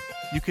with you.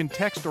 You can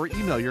text or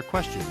email your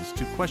questions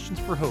to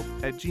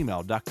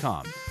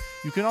questionsforhope@gmail.com.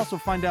 You can also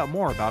find out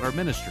more about our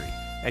ministry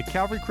at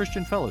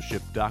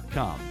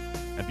calvarychristianfellowship.com.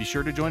 And be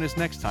sure to join us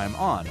next time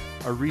on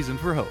A Reason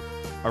for Hope.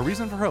 A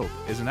Reason for Hope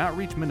is an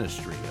outreach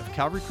ministry of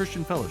Calvary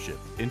Christian Fellowship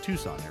in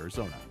Tucson,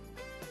 Arizona.